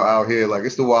 out here, like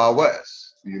it's the Wild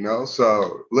West,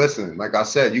 so listen, like I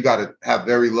said, you got to have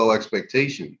very low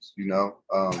expectations,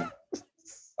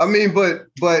 I mean, but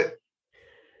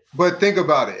think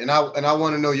about it. And I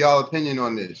want to know y'all opinion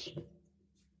on this.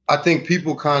 I think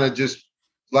people kind of just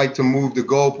like to move the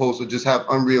goalposts or just have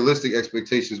unrealistic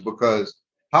expectations, because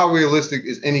how realistic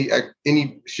is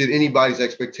should anybody's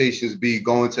expectations be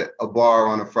going to a bar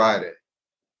on a Friday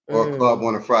or a club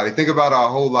on a Friday? Think about our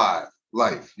whole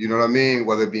life. You know what I mean?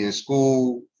 Whether it be in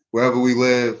school, wherever we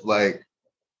live, like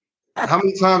how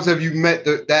many times have you met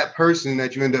that person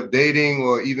that you end up dating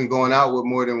or even going out with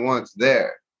more than once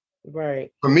there?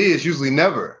 Right. For me, it's usually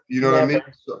never. You know what I mean?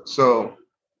 So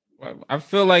I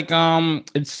feel like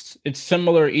it's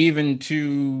similar even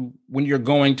to when you're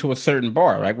going to a certain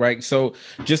bar, right? So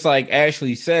just like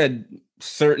Ashley said,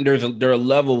 there are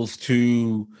levels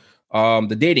to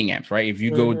the dating apps, right? If you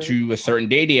go to a certain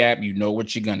dating app, you know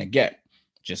what you're gonna get.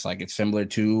 Just like it's similar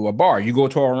to a bar. You go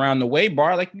to a around the way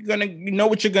bar, like you know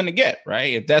what you're gonna get,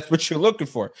 right? If that's what you're looking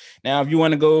for. Now, if you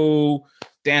want to go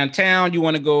downtown, you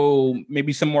want to go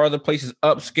maybe some more other places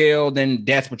upscale, then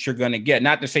that's what you're gonna get.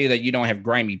 Not to say that you don't have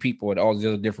grimy people at all these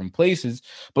other different places,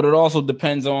 but it also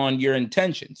depends on your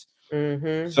intentions.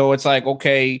 So it's like,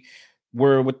 okay,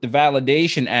 we're with the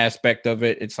validation aspect of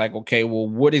it. It's like, okay, well,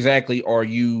 what exactly are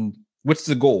you? What's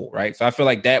the goal, right? So I feel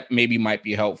like that maybe might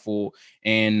be helpful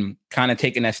in kind of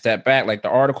taking that step back, like the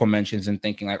article mentions, and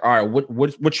thinking like, all right,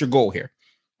 what's your goal here,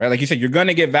 right? Like you said, you're going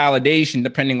to get validation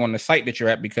depending on the site that you're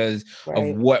at because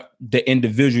of what the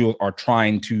individuals are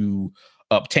trying to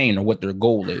obtain or what their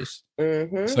goal is.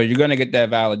 So you're going to get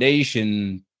that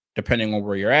validation depending on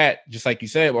where you're at. Just like you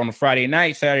said, on a Friday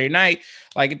night, Saturday night,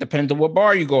 like it depends on what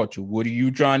bar you go to. What are you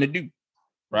trying to do?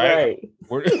 Right.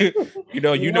 you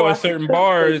know, in certain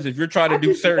bars, if you're trying to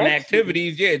do certain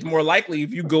activities, it's more likely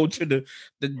if you go to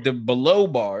the below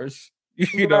bars,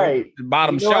 the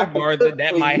bottom shelf bars,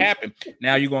 that might happen.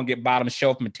 Now you're gonna get bottom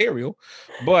shelf material,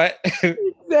 but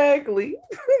exactly.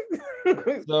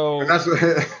 So that's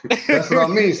what I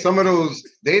mean. Some of those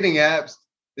dating apps,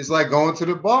 it's like going to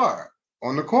the bar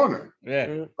on the corner.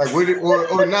 Yeah. Like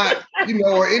or not,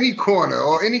 or any corner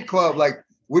or any club. Like,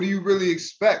 what do you really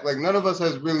expect? Like, none of us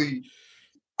has really.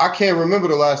 I can't remember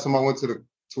the last time I went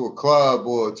to a club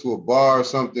or to a bar or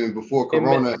something before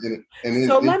Corona.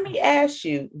 Let me ask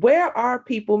you, where are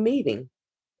people meeting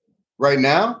right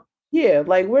now? Yeah,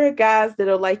 like where are guys that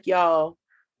are like y'all,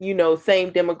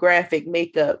 same demographic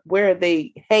makeup? Where are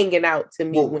they hanging out to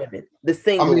meet women? The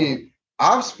single. I mean,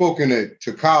 I've spoken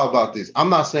to Kyle about this. I'm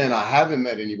not saying I haven't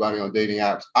met anybody on dating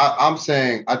apps. I'm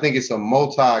saying I think it's a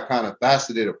multi kind of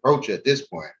faceted approach at this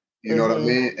point. You know what I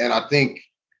mean? And I think,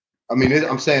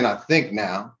 I'm saying I think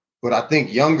now, but I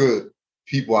think younger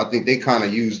people, I think they kind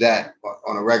of use that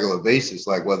on a regular basis,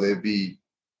 like whether it be,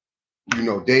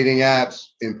 dating apps,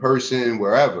 in person,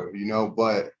 wherever,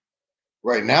 but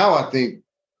right now I think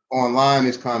online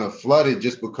is kind of flooded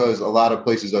just because a lot of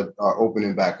places are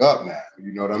opening back up now.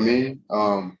 You know what I mean?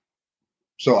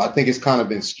 So I think it's kind of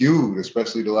been skewed,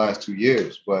 especially the last 2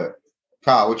 years. But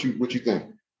Kyle, what you think?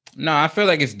 No, I feel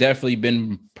like it's definitely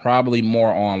been probably more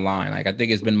online. Like I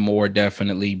think it's been more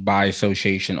definitely by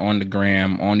association on the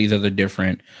gram, on these other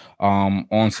different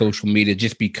on social media,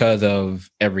 just because of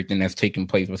everything that's taken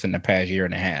place within the past year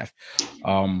and a half.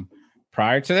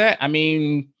 Prior to that,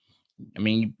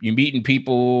 you're meeting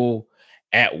people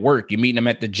at work, you're meeting them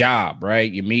at the job, right?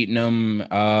 You're meeting them,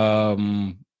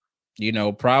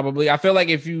 probably. I feel like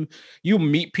if you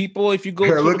meet people, if you go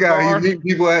to look the bar,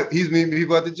 he's meeting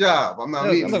people at the job. I'm not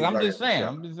meeting. Look, I'm just saying.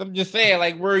 I'm just saying,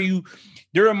 like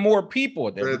there are more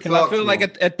people there because I feel like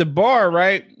at the bar,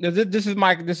 right? This is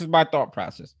my thought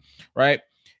process, right?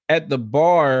 At the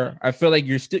bar, I feel like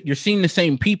you're seeing the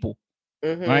same people,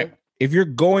 right? If you're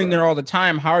going there all the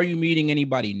time, how are you meeting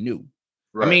anybody new?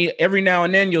 Right. Every now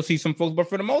and then you'll see some folks, but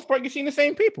for the most part, you're seeing the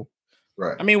same people.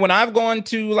 Right. When I've gone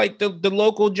to like the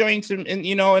local joints and in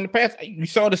the past, you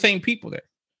saw the same people there.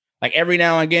 Like every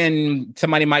now and again,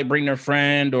 somebody might bring their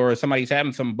friend or somebody's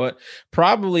having some, but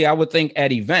probably I would think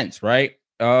at events, right?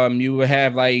 You would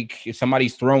have like if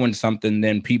somebody's throwing something,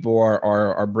 then people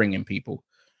are bringing people,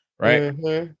 right?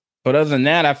 But other than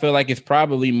that, I feel like it's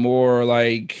probably more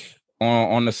like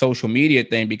on the social media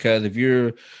thing because if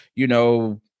you're,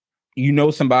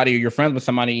 somebody or you're friends with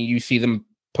somebody and you see them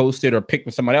posted or picked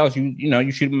with somebody else,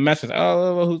 you shoot them a message.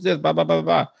 Oh, who's this? Blah, blah, blah,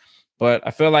 blah. But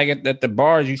I feel like at the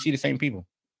bars, you see the same people.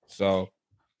 So.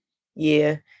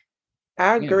 Yeah,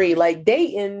 I agree. Like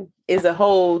dating is a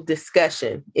whole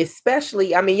discussion,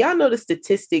 especially, y'all know the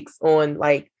statistics on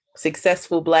like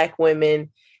successful Black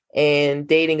women and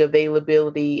dating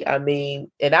availability. And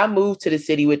I moved to the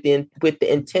city with the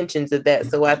intentions of that.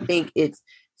 So I think it's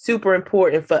super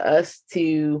important for us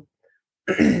to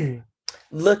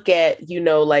look at,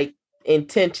 like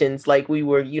intentions, like we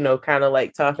were, kind of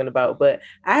like talking about. But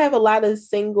I have a lot of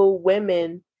single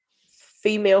women,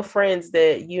 female friends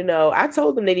that, I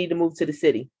told them they need to move to the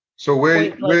city. So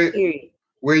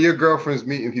where your girlfriend's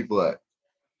meeting people at?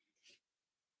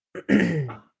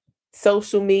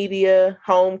 Social media,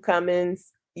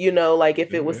 homecomings, like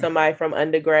if it was somebody from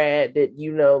undergrad that,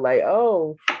 like,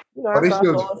 oh, I saw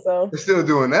so-and-so. They're still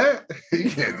doing that? You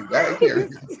can't do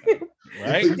that.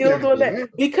 Right? Still doing that.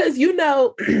 Because,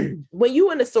 when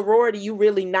you in a sorority, you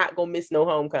really not going to miss no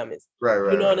homecomings.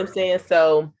 Right. You know what I'm saying?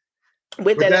 So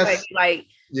with that, it might be like,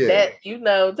 that,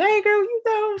 dang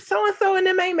girl, so-and-so and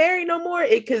them ain't married no more.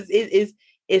 Because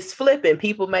it's flipping.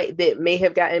 People that may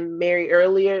have gotten married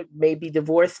earlier may be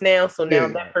divorced now. So now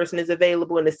that person is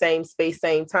available in the same space,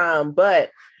 same time.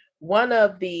 But one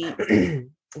of the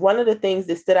one of the things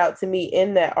that stood out to me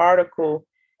in that article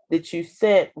that you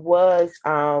sent was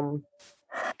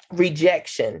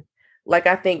rejection. Like,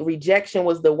 I think rejection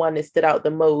was the one that stood out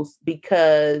the most,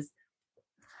 because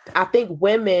I think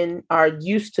women are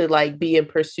used to like being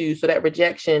pursued. So that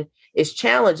rejection is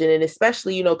challenging. And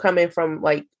especially, you know, coming from,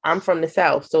 like, I'm from the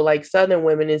South. So like Southern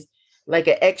women is like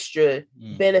an extra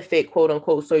benefit, quote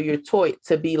unquote. So you're taught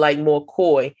to be like more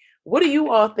coy. What do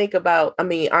you all think about, I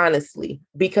mean, honestly,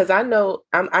 because I know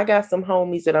I got some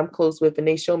homies that I'm close with, and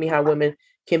they show me how women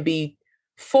can be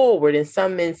forward, and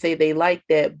some men say they like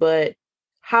that, but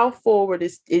how forward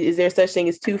is there such thing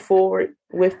as too forward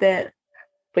with that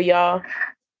for y'all?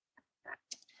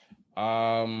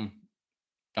 I'm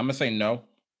gonna say no.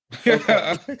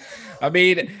 Okay. I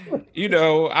mean, you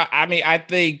know, I mean, I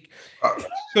think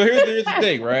so. Here's the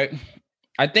thing, right?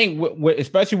 I think,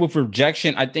 especially with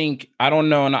rejection, I think, I don't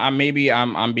know, and I'm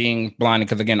being blinded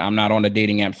because, again, I'm not on the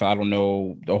dating app, so I don't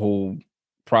know the whole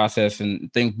process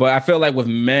and things. But I feel like with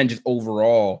men, just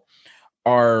overall,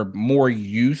 are more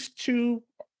used to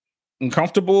and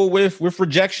comfortable with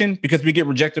rejection, because we get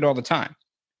rejected all the time.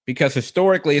 Because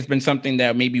historically, it's been something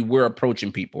that maybe we're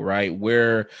approaching people, right?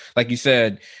 We're, like you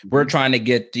said, we're trying to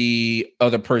get the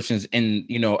other person's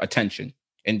attention.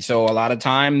 And so a lot of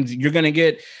times you're going to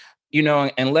get,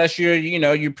 unless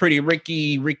you're pretty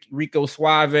Rico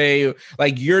Suave,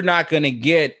 like you're going to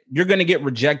get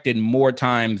rejected more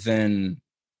times than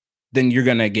you're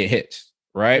going to get hits.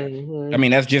 Right. Mm-hmm. I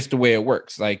mean, that's just the way it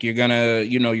works. Like you're gonna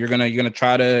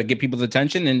try to get people's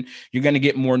attention, and you're gonna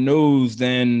get more no's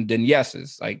than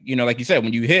yeses. Like, like you said,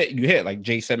 when you hit, like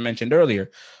Jay said, mentioned earlier.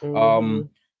 Mm-hmm.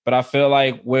 But I feel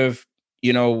like with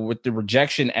the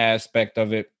rejection aspect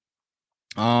of it,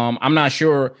 I'm not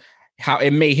sure how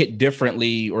it may hit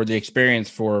differently, or the experience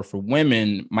for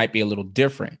women might be a little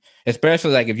different,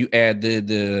 especially like if you add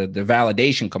the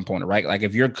validation component, right? Like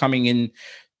if you're coming in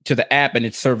to the app and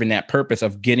it's serving that purpose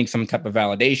of getting some type of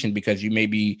validation because you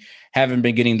maybe haven't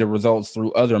been getting the results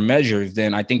through other measures,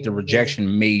 then I think the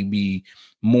rejection may be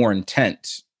more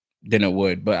intense than it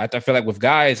would. But I feel like with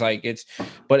guys, like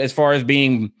but as far as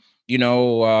being,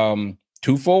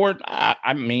 too forward,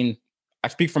 I mean, I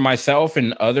speak for myself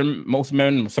and most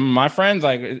men, some of my friends,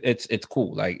 like it's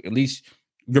cool. Like at least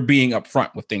you're being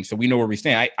upfront with things, so we know where we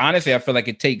stand. I feel like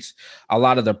it takes a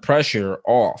lot of the pressure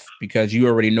off because you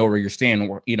already know where you're standing,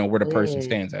 where the person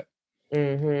stands at.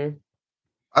 Mm-hmm.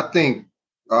 I think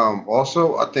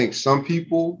also, I think some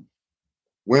people,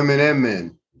 women and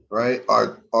men, right,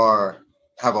 are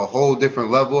have a whole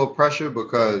different level of pressure,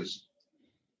 because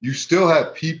you still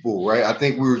have people, right? I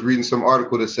think we was reading some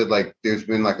article that said like there's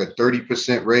been like a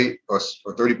 30% rate or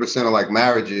 30% of like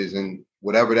marriages, and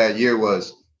whatever that year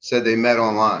was, said they met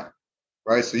online,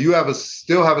 right? So you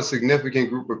still have a significant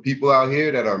group of people out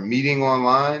here that are meeting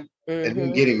online and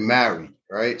then getting married,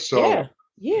 right? So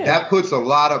that puts a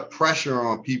lot of pressure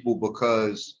on people,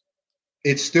 because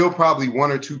it's still probably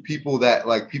one or two people that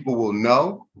like people will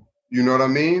know, you know what I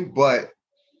mean? But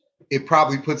it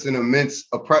probably puts an immense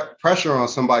pressure on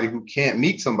somebody who can't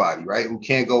meet somebody, right? Who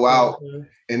can't go out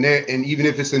and even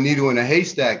if it's a needle in a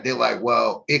haystack, they're like,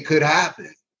 well, it could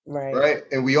happen. Right.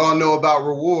 And we all know about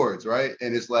rewards, right?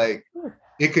 And it's like,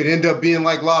 it could end up being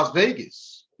like Las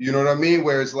Vegas. You know what I mean?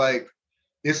 Where it's like,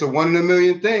 it's a 1 in a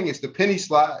million thing. It's the penny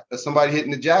slot of somebody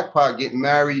hitting the jackpot, getting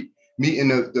married, meeting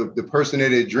the person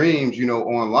of their dreams,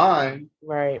 online.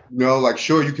 Right. Like,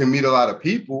 sure, you can meet a lot of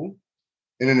people.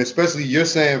 And then especially you're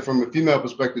saying from a female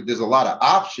perspective, there's a lot of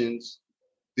options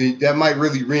that might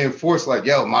really reinforce like,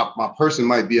 yo, my person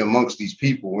might be amongst these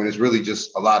people when it's really just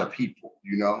a lot of people,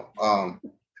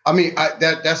 I mean,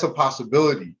 that's a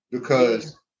possibility,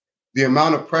 because the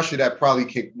amount of pressure that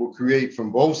probably will create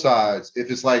from both sides.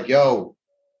 If it's like, yo,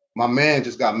 my man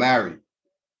just got married,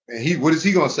 and what is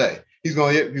he going to say?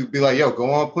 He'll be like, yo,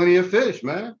 go on Plenty of Fish,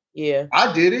 man. Yeah.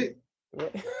 I did it.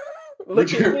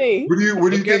 Look at me. What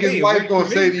do you think his wife gonna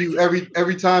say to you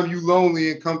every time you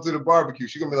lonely and come to the barbecue?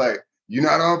 She's gonna be like, "You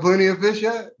not on Plenty of Fish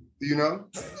yet?"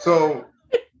 So,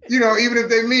 even if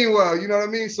they mean well, you know what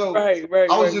I mean? So I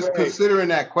was just considering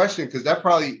that question, because that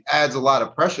probably adds a lot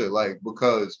of pressure, like,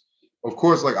 because of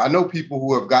course, like I know people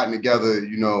who have gotten together,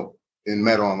 and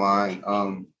met online.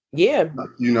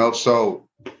 So,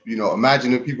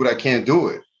 imagine the people that can't do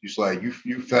it. It's like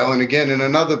you fell in again in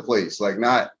another place, like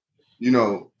not,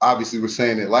 obviously we're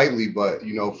saying it lightly, but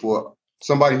for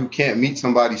somebody who can't meet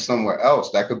somebody somewhere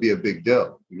else, that could be a big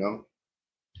deal,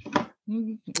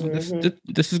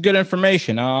 This is good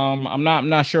information. I'm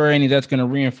not sure any that's going to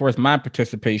reinforce my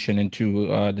participation into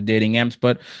the dating apps,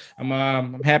 but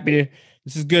I'm happy to.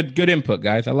 This is good input,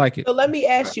 guys. I like it. So let me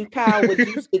ask you, Kyle,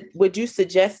 would you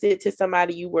suggest it to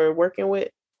somebody you were working with?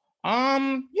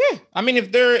 Yeah. I mean,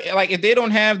 if they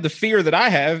don't have the fear that I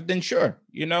have, then sure.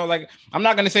 Like I'm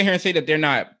not gonna sit here and say that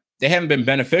they haven't been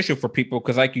beneficial for people,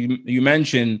 because like you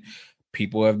mentioned,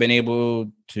 people have been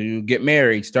able to get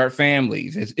married, start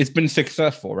families. It's been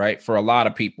successful, right, for a lot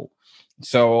of people.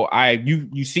 So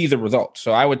you see the results.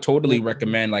 So I would totally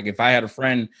recommend, like, if I had a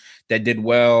friend that did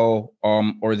well,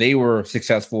 or they were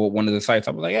successful at one of the sites,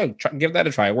 I was like, yeah, give that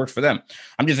a try. It works for them.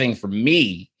 I'm just saying, for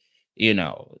me, yeah,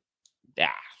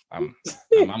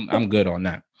 I'm good on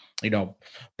that,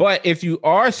 But if you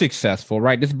are successful,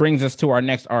 right, this brings us to our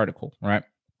next article, right?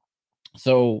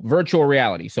 So virtual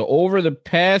reality. So over the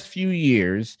past few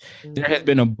years, there has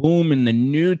been a boom in the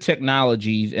new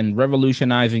technologies and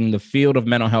revolutionizing the field of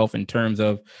mental health in terms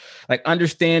of like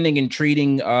understanding and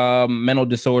treating mental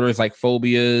disorders like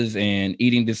phobias and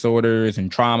eating disorders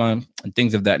and trauma and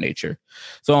things of that nature.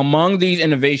 So among these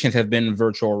innovations have been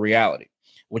virtual reality,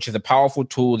 which is a powerful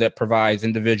tool that provides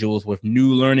individuals with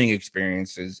new learning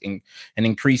experiences and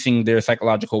increasing their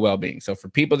psychological well-being. So for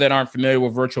people that aren't familiar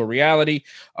with virtual reality,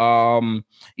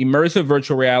 immersive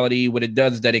virtual reality, what it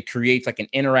does is that it creates like an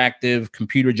interactive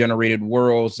computer-generated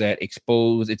worlds that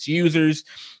expose its users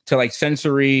to like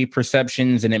sensory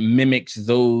perceptions, and it mimics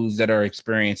those that are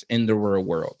experienced in the real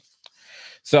world.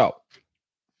 So,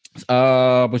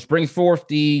 which brings forth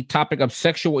the topic of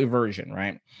sexual aversion,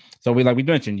 right? So we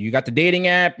mentioned, you got the dating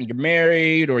app, you're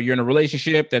married, or you're in a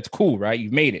relationship. That's cool, right?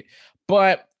 You've made it.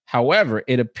 But however,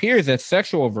 it appears that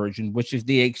sexual aversion, which is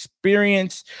the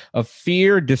experience of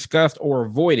fear, disgust, or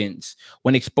avoidance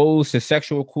when exposed to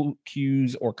sexual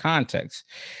cues or contexts,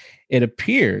 it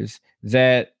appears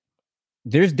that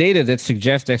there's data that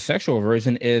suggests that sexual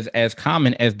aversion is as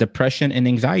common as depression and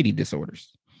anxiety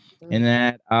disorders. And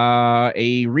that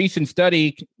a recent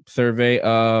study survey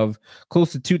of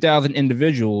close to 2,000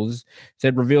 individuals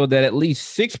revealed that at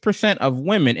least 6% of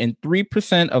women and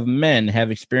 3% of men have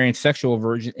experienced sexual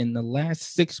aversion in the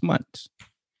last 6 months.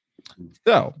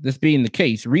 So, this being the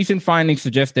case, recent findings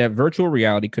suggest that virtual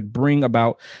reality could bring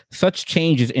about such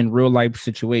changes in real life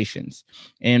situations,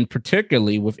 and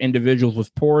particularly with individuals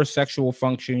with poor sexual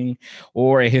functioning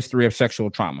or a history of sexual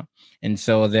trauma. And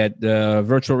so that the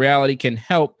virtual reality can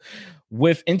help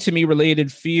with intimately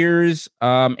related fears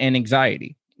and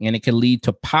anxiety. And it can lead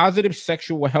to positive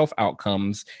sexual health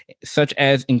outcomes, such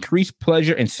as increased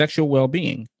pleasure and sexual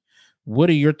well-being. What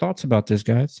are your thoughts about this,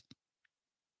 guys?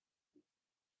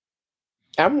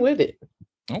 I'm with it.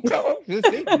 Okay,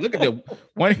 look at the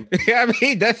one. I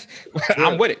mean,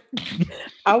 I'm with it.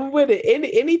 I'm with it.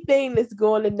 Anything that's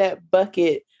going in that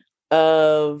bucket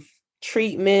of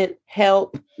treatment,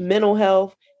 help, mental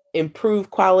health, improve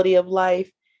quality of life.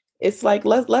 It's like,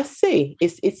 let's see.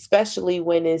 It's especially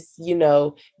when it's,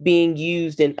 being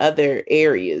used in other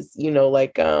areas,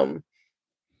 like I'm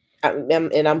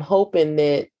hoping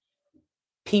that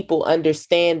people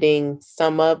understanding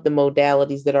some of the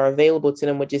modalities that are available to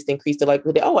them would just increase the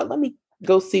likelihood that, let me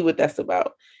go see what that's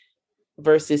about,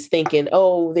 versus thinking,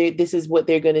 this is what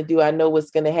they're going to do. I know what's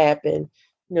going to happen.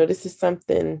 This is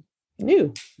something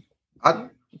new. I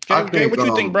think, what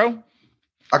you think, bro?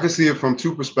 I can see it from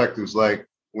two perspectives. Like,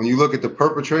 when you look at the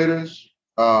perpetrators,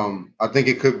 I think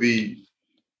it could be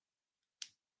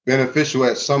beneficial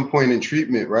at some point in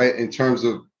treatment, right? In terms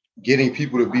of getting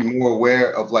people to be more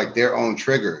aware of like their own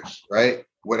triggers, right?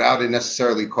 Without it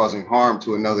necessarily causing harm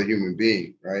to another human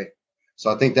being, right?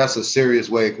 So I think that's a serious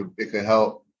way it could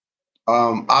help.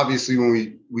 Obviously,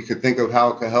 when we could think of how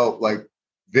it could help like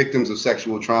victims of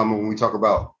sexual trauma, when we talk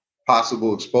about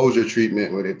possible exposure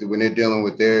treatment when they're dealing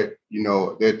with their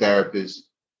therapist.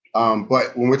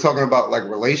 But when we're talking about like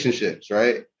relationships,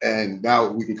 right? And now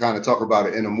we can kind of talk about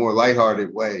it in a more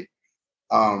lighthearted way.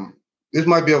 This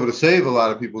might be able to save a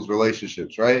lot of people's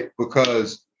relationships, right?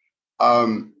 Because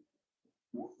when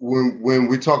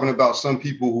we're talking about some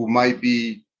people who might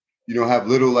be, have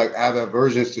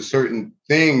aversions to certain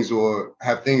things, or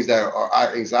have things that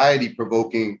are anxiety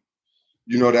provoking,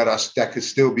 that could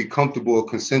still be comfortable or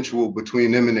consensual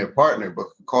between them and their partner, but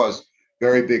could cause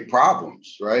very big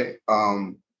problems, right?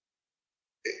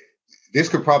 This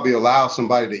could probably allow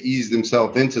somebody to ease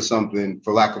themselves into something,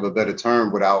 for lack of a better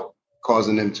term, without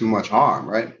causing them too much harm,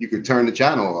 right? You could turn the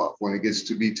channel off when it gets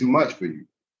to be too much for you.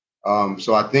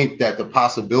 So I think that the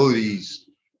possibilities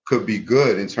could be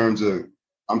good in terms of,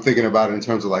 I'm thinking about it in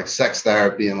terms of like sex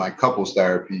therapy and like couples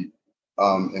therapy.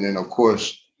 And then of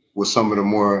course, with some of the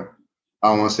more, I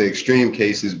don't want to say extreme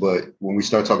cases, but when we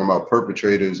start talking about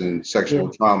perpetrators and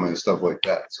sexual trauma and stuff like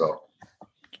that. So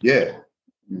yeah,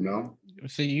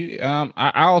 So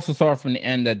I also saw from the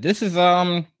end that this is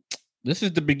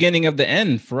the beginning of the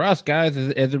end for us guys,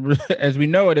 as we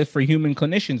know it is for human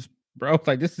clinicians, bro.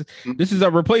 Like this is a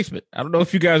replacement. I don't know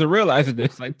if you guys are realizing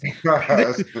this. Like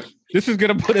this is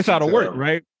gonna put us out of work,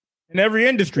 right? In every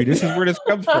industry, this is where this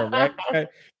comes from, right?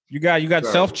 You got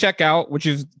self checkout, which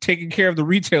is taking care of the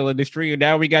retail industry, and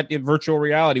now we got the virtual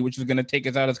reality, which is going to take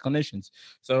us out as clinicians.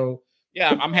 So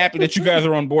yeah, I'm happy that you guys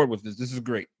are on board with this. This is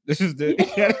great. This is the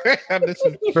this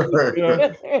is, you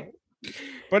know.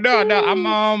 But no, I'm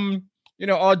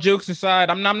all jokes aside,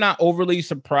 I'm not overly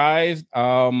surprised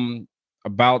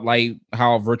about like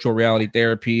how virtual reality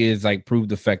therapy is like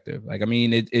proved effective. Like, I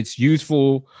mean, it's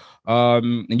useful.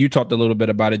 And you talked a little bit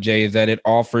about it, Jay, is that it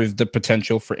offers the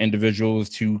potential for individuals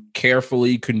to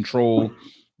carefully control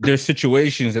their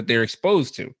situations that they're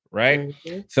exposed to, right?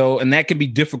 Mm-hmm. So, and that can be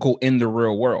difficult in the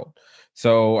real world.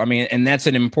 So, I mean, and that's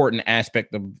an important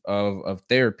aspect of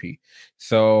therapy.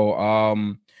 So,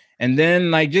 and then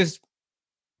like just,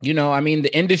 I mean,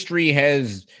 the industry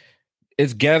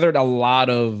it's gathered a lot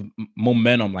of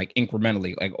momentum, like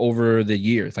incrementally, like over the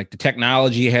years. Like the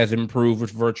technology has improved with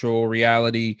virtual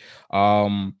reality.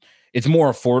 It's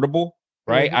more affordable,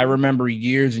 right? Mm-hmm. I remember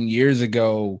years and years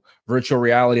ago, virtual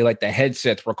reality, like the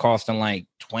headsets were costing like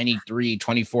 $23,000,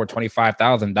 $24,000,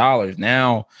 $25,000.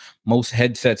 Now, most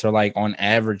headsets are like on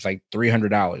average like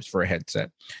 $300 for a headset.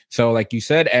 So, like you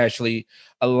said, Ashley,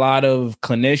 a lot of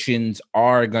clinicians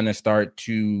are going to start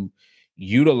to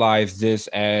utilize this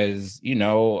as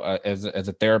as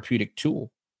a therapeutic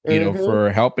tool,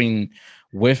 for helping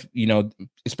with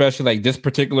especially like this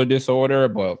particular disorder,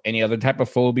 but any other type of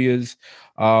phobias.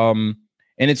 And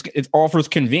it offers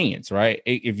convenience, right?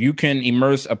 If you can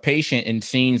immerse a patient in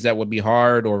scenes that would be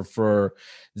hard, or for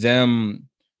them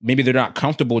maybe they're not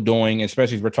comfortable doing,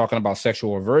 especially if we're talking about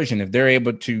sexual aversion, if they're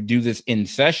able to do this in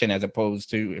session as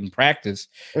opposed to in practice,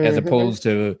 as opposed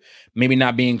to maybe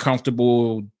not being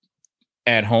comfortable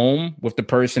at home with the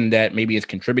person that maybe is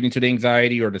contributing to the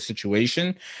anxiety or the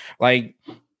situation, like,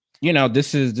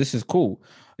 this is cool.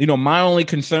 My only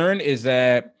concern is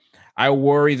that I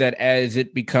worry that as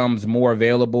it becomes more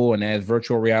available and as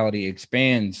virtual reality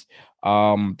expands,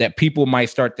 that people might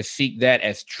start to seek that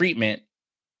as treatment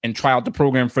and try out the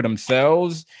program for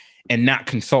themselves and not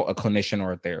consult a clinician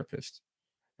or a therapist,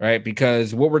 right?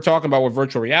 Because what we're talking about with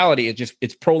virtual reality is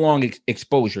it's prolonged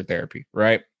exposure therapy,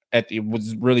 right? It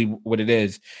was really what it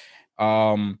is.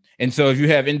 And so if you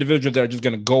have individuals that are just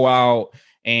going to go out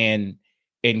and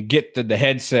get the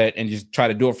headset and just try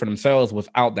to do it for themselves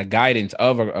without the guidance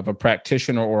of a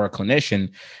practitioner or a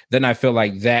clinician, then I feel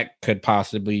like that could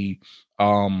possibly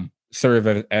serve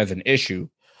as an issue.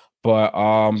 But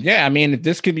yeah, I mean,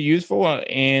 this could be useful,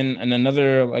 and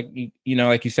another, like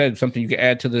like you said, something you can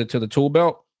add to the tool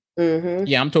belt. Mm-hmm.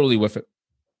 Yeah, I'm totally with it.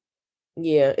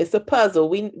 Yeah, it's a puzzle.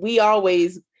 We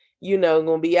always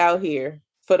gonna be out here,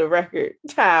 for the record,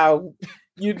 how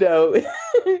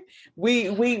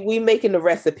we making the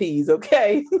recipes,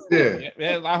 okay?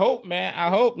 Yeah. I hope, man. I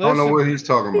hope. Listen. I don't know what he's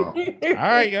talking about. All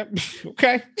right, yeah.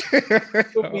 Okay.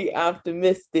 We'll be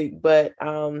optimistic, but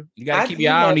you gotta keep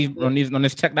your eye on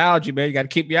this technology, man. You gotta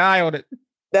keep your eye on it.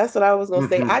 That's what I was gonna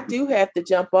say. I do have to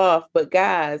jump off, but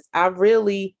guys, I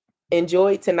really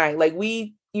enjoyed tonight. Like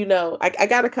I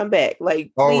gotta come back.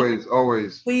 Like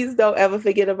always. Please don't ever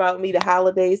forget about me. The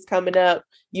holidays coming up,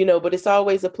 but it's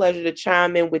always a pleasure to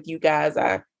chime in with you guys.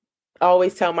 I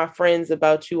always tell my friends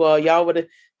about you all. Y'all were the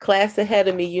class ahead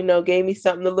of me, gave me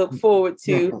something to look forward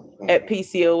to at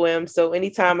PCOM. So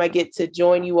anytime I get to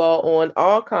join you all on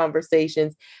all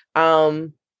conversations,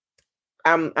 I'm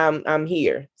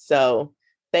here. So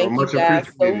thank you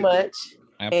guys so much.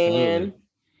 Absolutely. And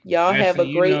y'all have a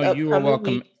great upcoming you are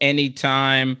welcome week.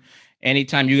 Anytime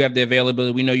you have the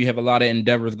availability. We know you have a lot of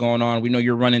endeavors going on. We know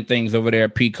you're running things over there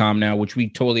at PCOM now, which we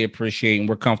totally appreciate, and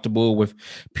we're comfortable with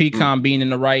PCOM being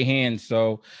in the right hands.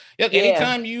 So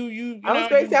anytime you I was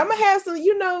going to say, I'm gonna have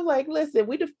some, like, listen,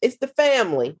 it's the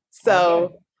family.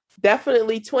 So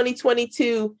definitely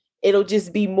 2022, it'll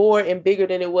just be more and bigger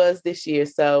than it was this year.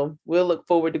 So we'll look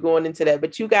forward to going into that.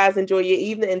 But you guys enjoy your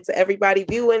evening, and to everybody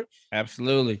viewing,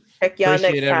 absolutely. Check y'all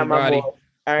next time, everybody. All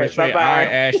right, bye-bye. All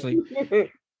right, Ashley.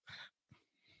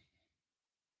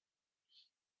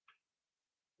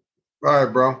 All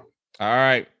right, bro. All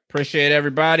right. Appreciate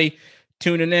everybody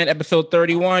tuning in. Episode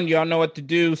 31. Y'all know what to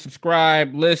do.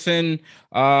 Subscribe, listen,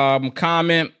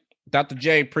 comment. Dr.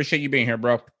 J, appreciate you being here,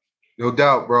 bro. No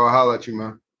doubt, bro. I'll holler at you,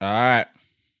 man. All right.